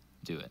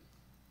do it.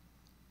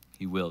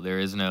 He will. There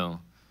is no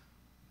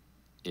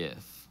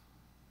if,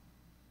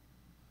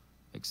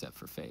 except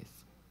for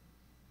faith.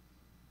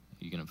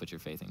 Are you going to put your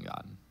faith in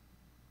God?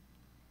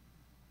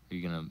 Are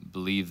you going to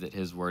believe that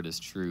his word is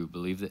true?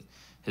 Believe that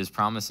his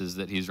promises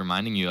that he's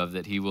reminding you of,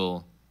 that he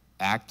will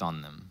act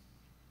on them?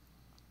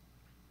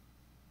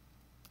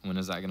 When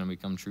is that going to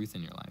become truth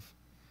in your life?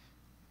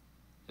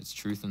 It's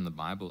truth in the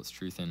Bible. It's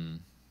truth in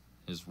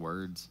his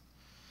words.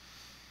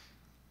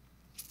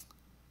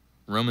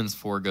 Romans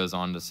 4 goes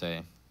on to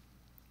say,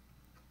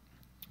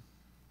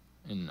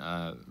 in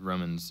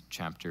Romans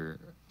chapter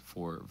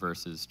 4,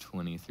 verses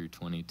 20 through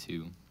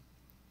 22,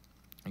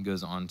 it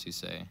goes on to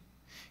say,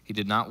 he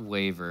did not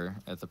waver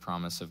at the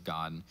promise of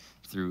God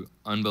through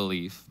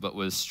unbelief, but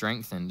was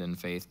strengthened in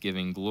faith,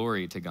 giving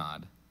glory to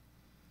God,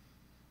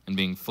 and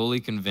being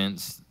fully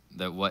convinced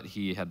that what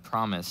he had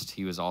promised,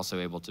 he was also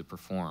able to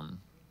perform.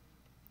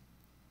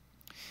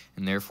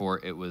 And therefore,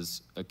 it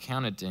was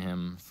accounted to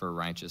him for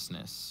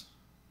righteousness.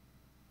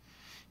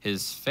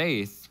 His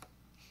faith,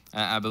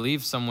 I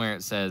believe somewhere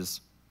it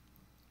says,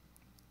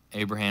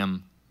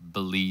 Abraham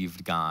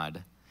believed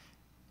God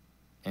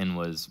and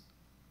was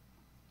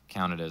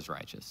counted as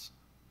righteous.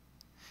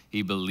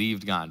 He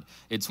believed God.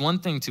 It's one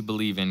thing to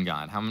believe in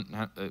God.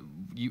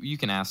 You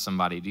can ask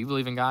somebody, do you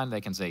believe in God?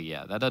 They can say,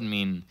 yeah. That doesn't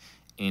mean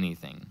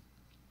anything.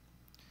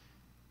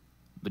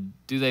 But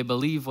do they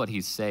believe what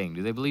he's saying?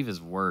 Do they believe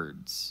his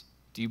words?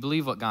 Do you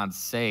believe what God's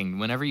saying?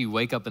 Whenever you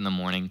wake up in the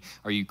morning,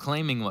 are you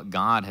claiming what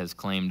God has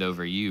claimed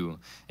over you?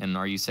 And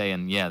are you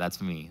saying, yeah,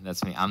 that's me.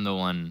 That's me. I'm the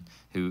one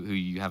who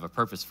you have a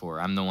purpose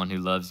for. I'm the one who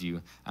loves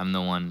you. I'm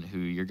the one who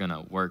you're going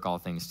to work all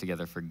things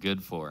together for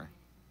good for.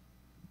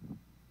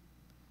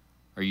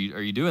 Are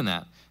you doing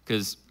that?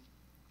 Because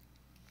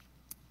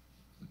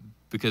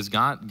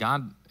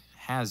God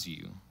has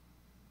you.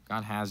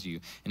 God has you.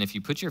 And if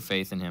you put your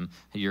faith in him,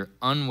 your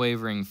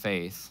unwavering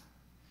faith,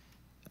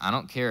 I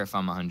don't care if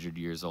I'm 100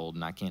 years old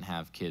and I can't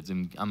have kids.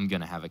 I'm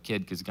going to have a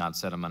kid because God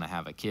said I'm going to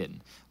have a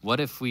kid. What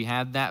if we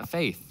had that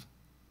faith?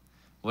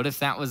 What if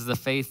that was the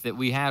faith that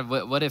we had?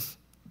 What if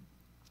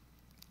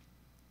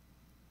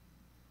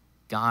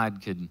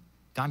God can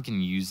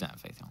use that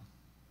faith?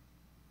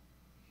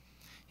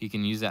 He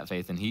can use that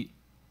faith. And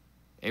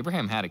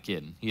Abraham had a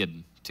kid. He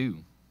had two,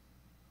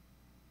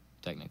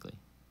 technically.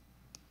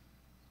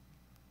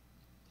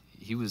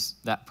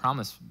 That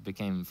promise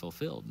became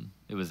fulfilled.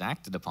 It was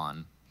acted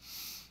upon.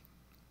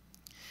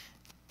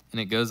 And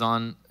it goes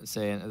on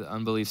saying,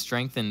 unbelief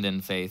strengthened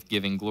in faith,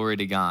 giving glory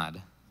to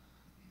God.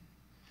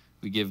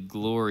 We give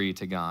glory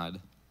to God.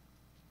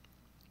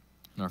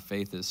 And our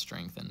faith is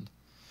strengthened.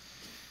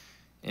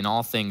 In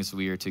all things,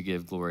 we are to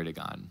give glory to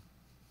God.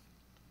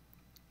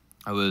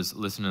 I was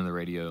listening to the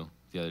radio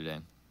the other day,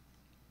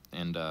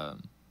 and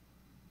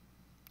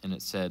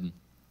it said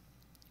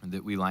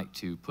that we like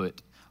to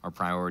put our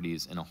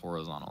priorities in a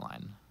horizontal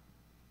line.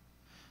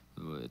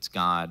 It's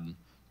God.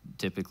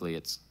 Typically,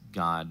 it's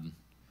God.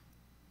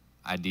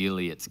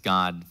 Ideally, it's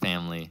God,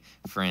 family,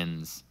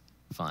 friends,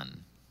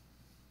 fun,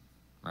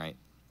 right?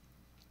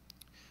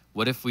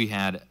 What if we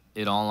had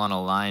it all on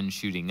a line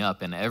shooting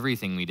up and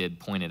everything we did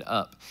pointed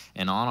up,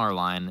 and on our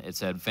line it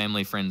said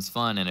family, friends,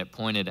 fun, and it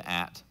pointed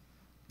at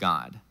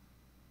God?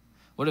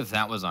 What if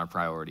that was our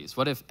priorities?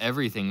 What if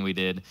everything we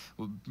did,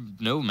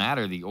 no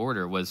matter the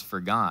order, was for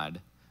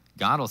God?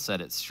 God will set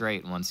it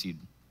straight once you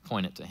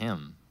point it to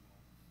him.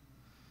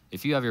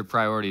 If you have your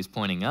priorities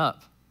pointing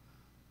up,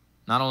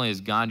 not only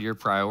is God your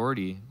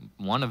priority,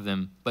 one of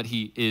them, but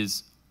he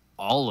is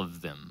all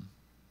of them.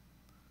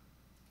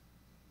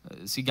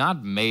 See,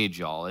 God made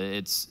y'all.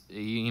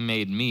 He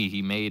made me.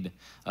 He made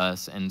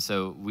us. And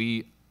so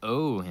we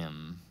owe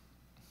him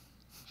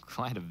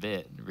quite a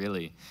bit,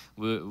 really.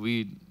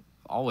 We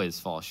always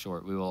fall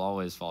short. We will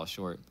always fall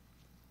short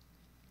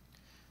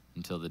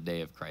until the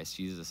day of Christ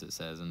Jesus, it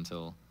says.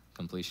 Until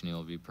completion, he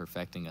will be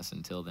perfecting us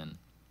until then.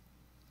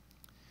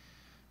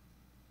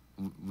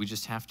 We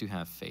just have to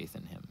have faith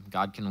in him.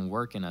 God can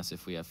work in us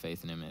if we have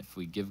faith in him. If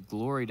we give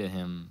glory to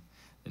him,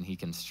 then he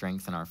can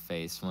strengthen our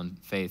faith.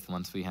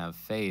 Once we have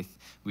faith,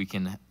 we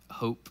can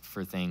hope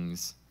for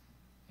things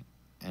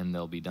and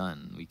they'll be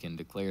done. We can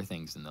declare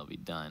things and they'll be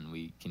done.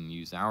 We can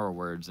use our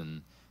words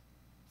and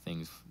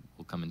things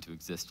will come into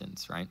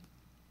existence, right?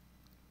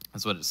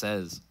 That's what it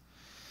says.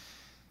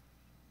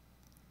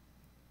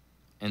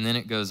 And then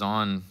it goes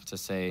on to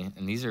say,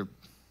 and these are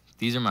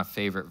my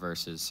favorite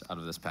verses out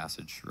of this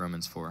passage,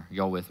 Romans 4.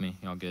 Y'all with me?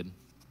 Y'all good?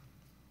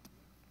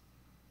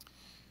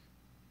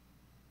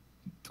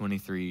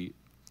 23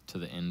 to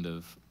the end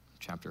of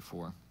chapter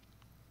 4.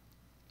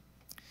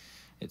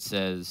 It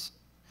says,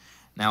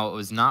 now it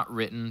was not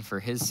written for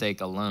his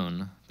sake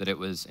alone that it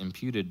was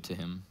imputed to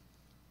him.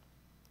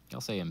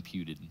 Y'all say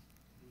imputed.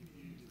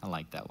 I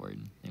like that word,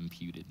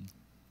 imputed.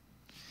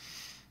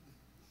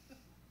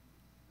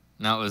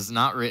 Now it was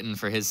not written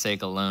for his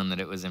sake alone that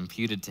it was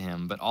imputed to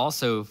him, but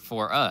also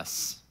for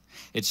us.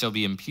 It shall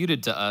be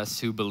imputed to us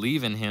who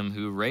believe in him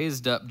who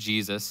raised up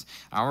Jesus,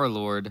 our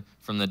Lord,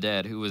 from the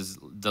dead, who was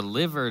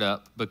delivered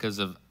up because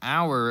of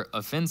our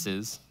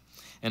offenses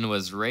and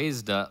was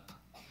raised up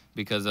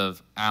because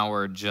of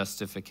our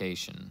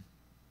justification.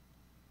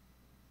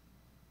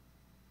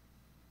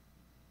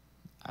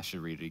 I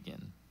should read it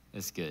again.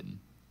 It's good.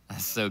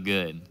 That's so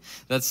good.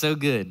 That's so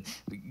good.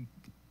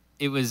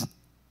 It was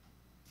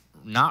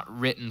not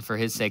written for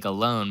his sake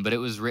alone, but it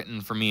was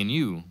written for me and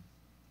you.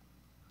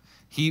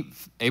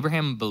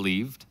 Abraham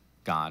believed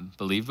God,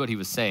 believed what he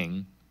was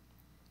saying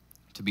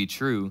to be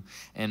true,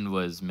 and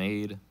was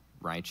made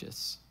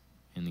righteous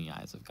in the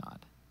eyes of God.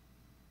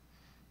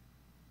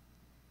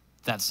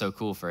 That's so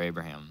cool for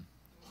Abraham.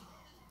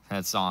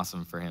 That's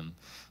awesome for him.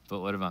 But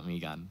what about me,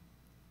 God?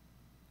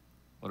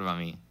 What about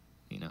me?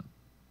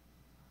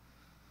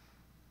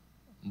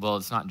 Well,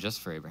 it's not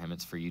just for Abraham,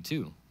 it's for you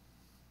too.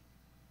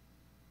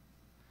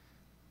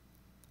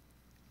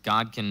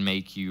 God can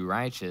make you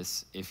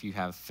righteous if you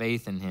have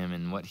faith in him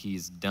and what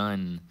he's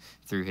done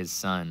through his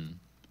son,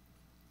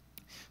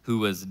 who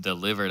was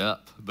delivered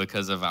up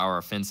because of our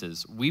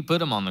offenses. We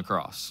put him on the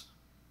cross.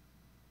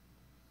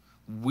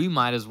 We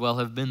might as well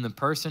have been the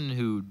person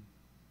who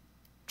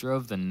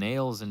drove the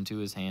nails into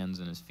his hands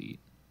and his feet,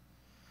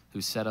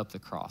 who set up the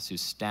cross, who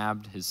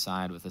stabbed his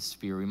side with a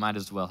spear. We might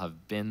as well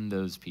have been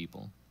those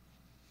people,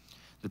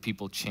 the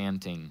people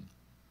chanting,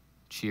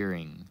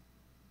 cheering.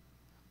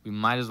 We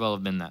might as well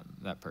have been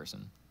that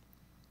person.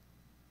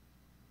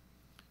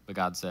 But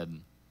God said,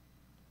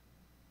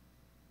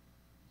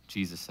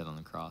 Jesus said on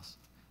the cross,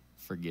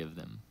 forgive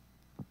them.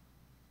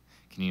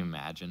 Can you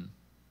imagine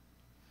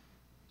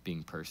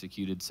being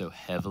persecuted so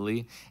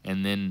heavily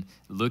and then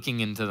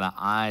looking into the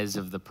eyes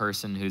of the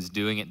person who's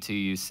doing it to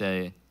you,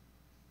 say,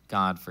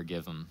 God,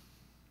 forgive them.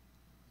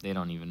 They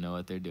don't even know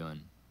what they're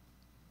doing.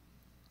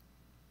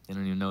 They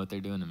don't even know what they're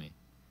doing to me.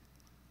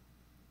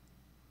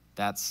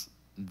 That's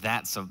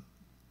a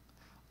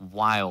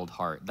wild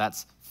heart.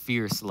 That's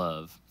fierce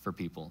love for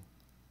people.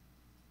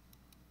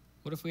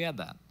 What if we had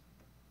that?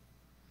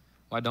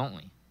 Why don't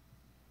we?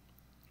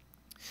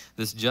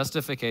 This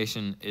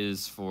justification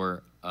is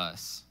for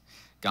us.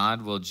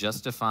 God will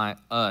justify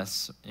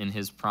us in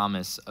his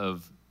promise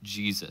of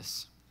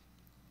Jesus.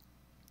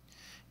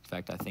 In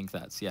fact, I think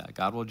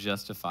God will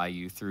justify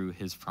you through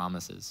his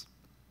promises.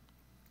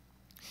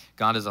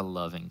 God is a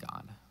loving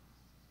God.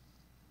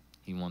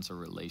 He wants a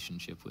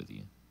relationship with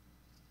you.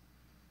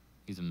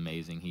 He's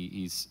amazing.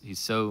 He's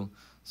so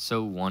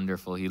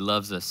wonderful. He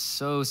loves us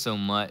so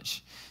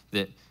much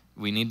that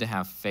we need to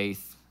have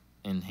faith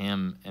in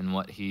him and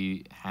what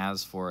he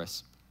has for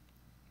us.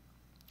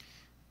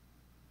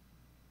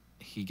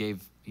 He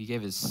gave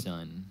his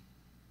son.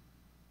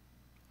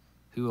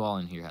 Who all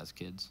in here has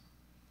kids?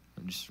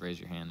 Or just raise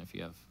your hand if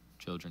you have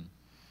children.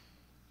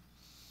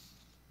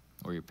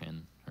 Or your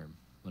pen, or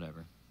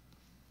whatever.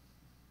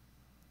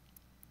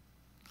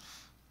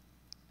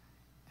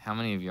 How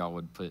many of y'all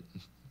would put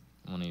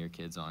one of your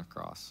kids on a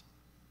cross?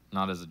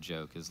 Not as a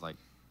joke, as like,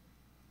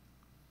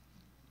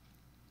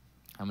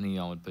 how many of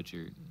y'all would put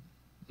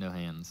no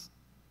hands,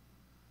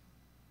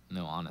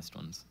 no honest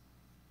ones?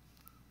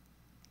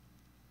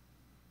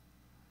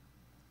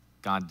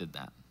 God did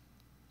that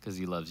because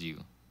he loves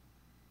you.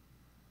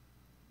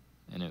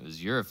 And it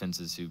was your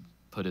offenses who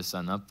put his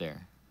son up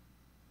there.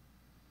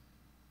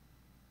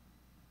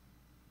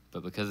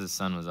 But because his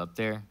son was up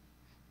there,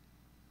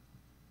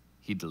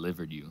 he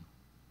delivered you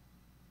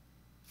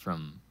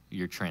from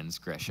your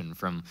transgression,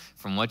 from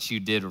what you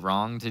did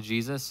wrong to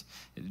Jesus.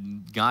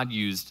 God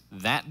used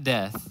that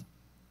death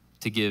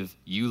to give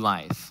you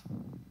life.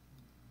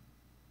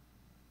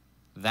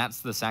 That's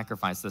the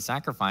sacrifice. The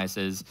sacrifice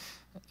is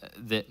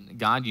that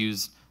God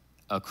used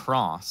a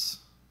cross,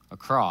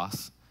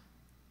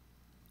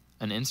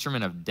 an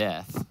instrument of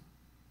death,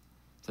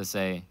 to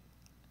say,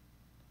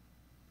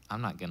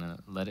 I'm not going to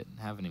let it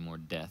have any more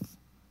death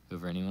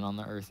over anyone on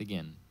the earth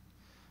again.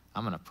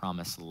 I'm going to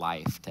promise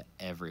life to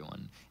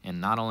everyone. And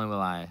not only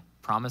will I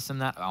promise them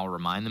that, I'll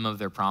remind them of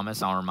their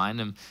promise. I'll remind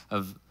them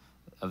of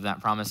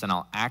that promise, and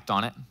I'll act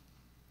on it.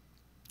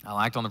 I'll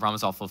act on the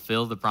promise. I'll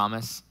fulfill the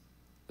promise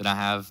that I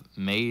have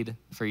made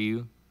for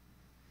you.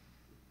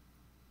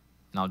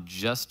 And I'll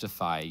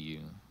justify you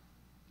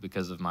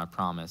because of my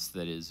promise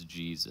that is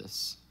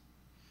Jesus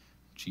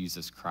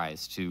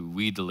Christ, who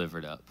we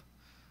delivered up.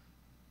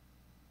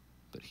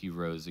 But he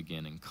rose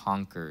again and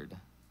conquered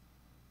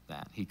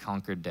that. He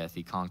conquered death.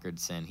 He conquered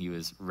sin. He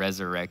was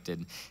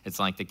resurrected. It's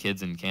like the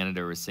kids in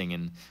Canada were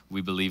singing,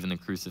 we believe in the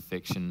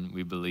crucifixion.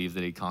 We believe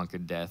that he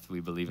conquered death. We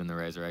believe in the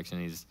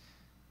resurrection. He's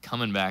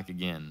coming back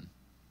again.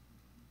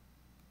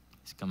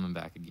 He's coming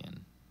back again.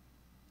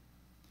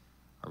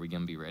 Are we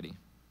going to be ready?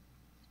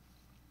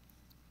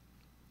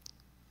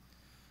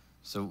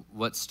 So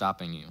what's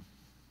stopping you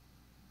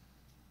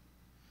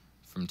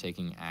from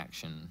taking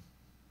action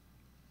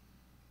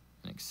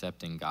and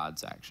accepting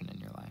God's action in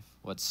your life?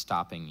 What's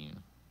stopping you?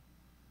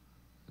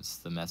 It's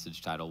the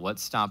message title.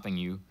 What's stopping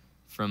you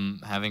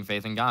from having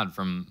faith in God,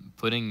 from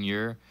putting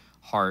your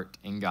heart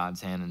in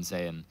God's hand and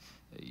saying,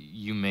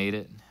 you made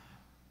it,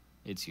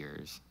 it's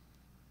yours?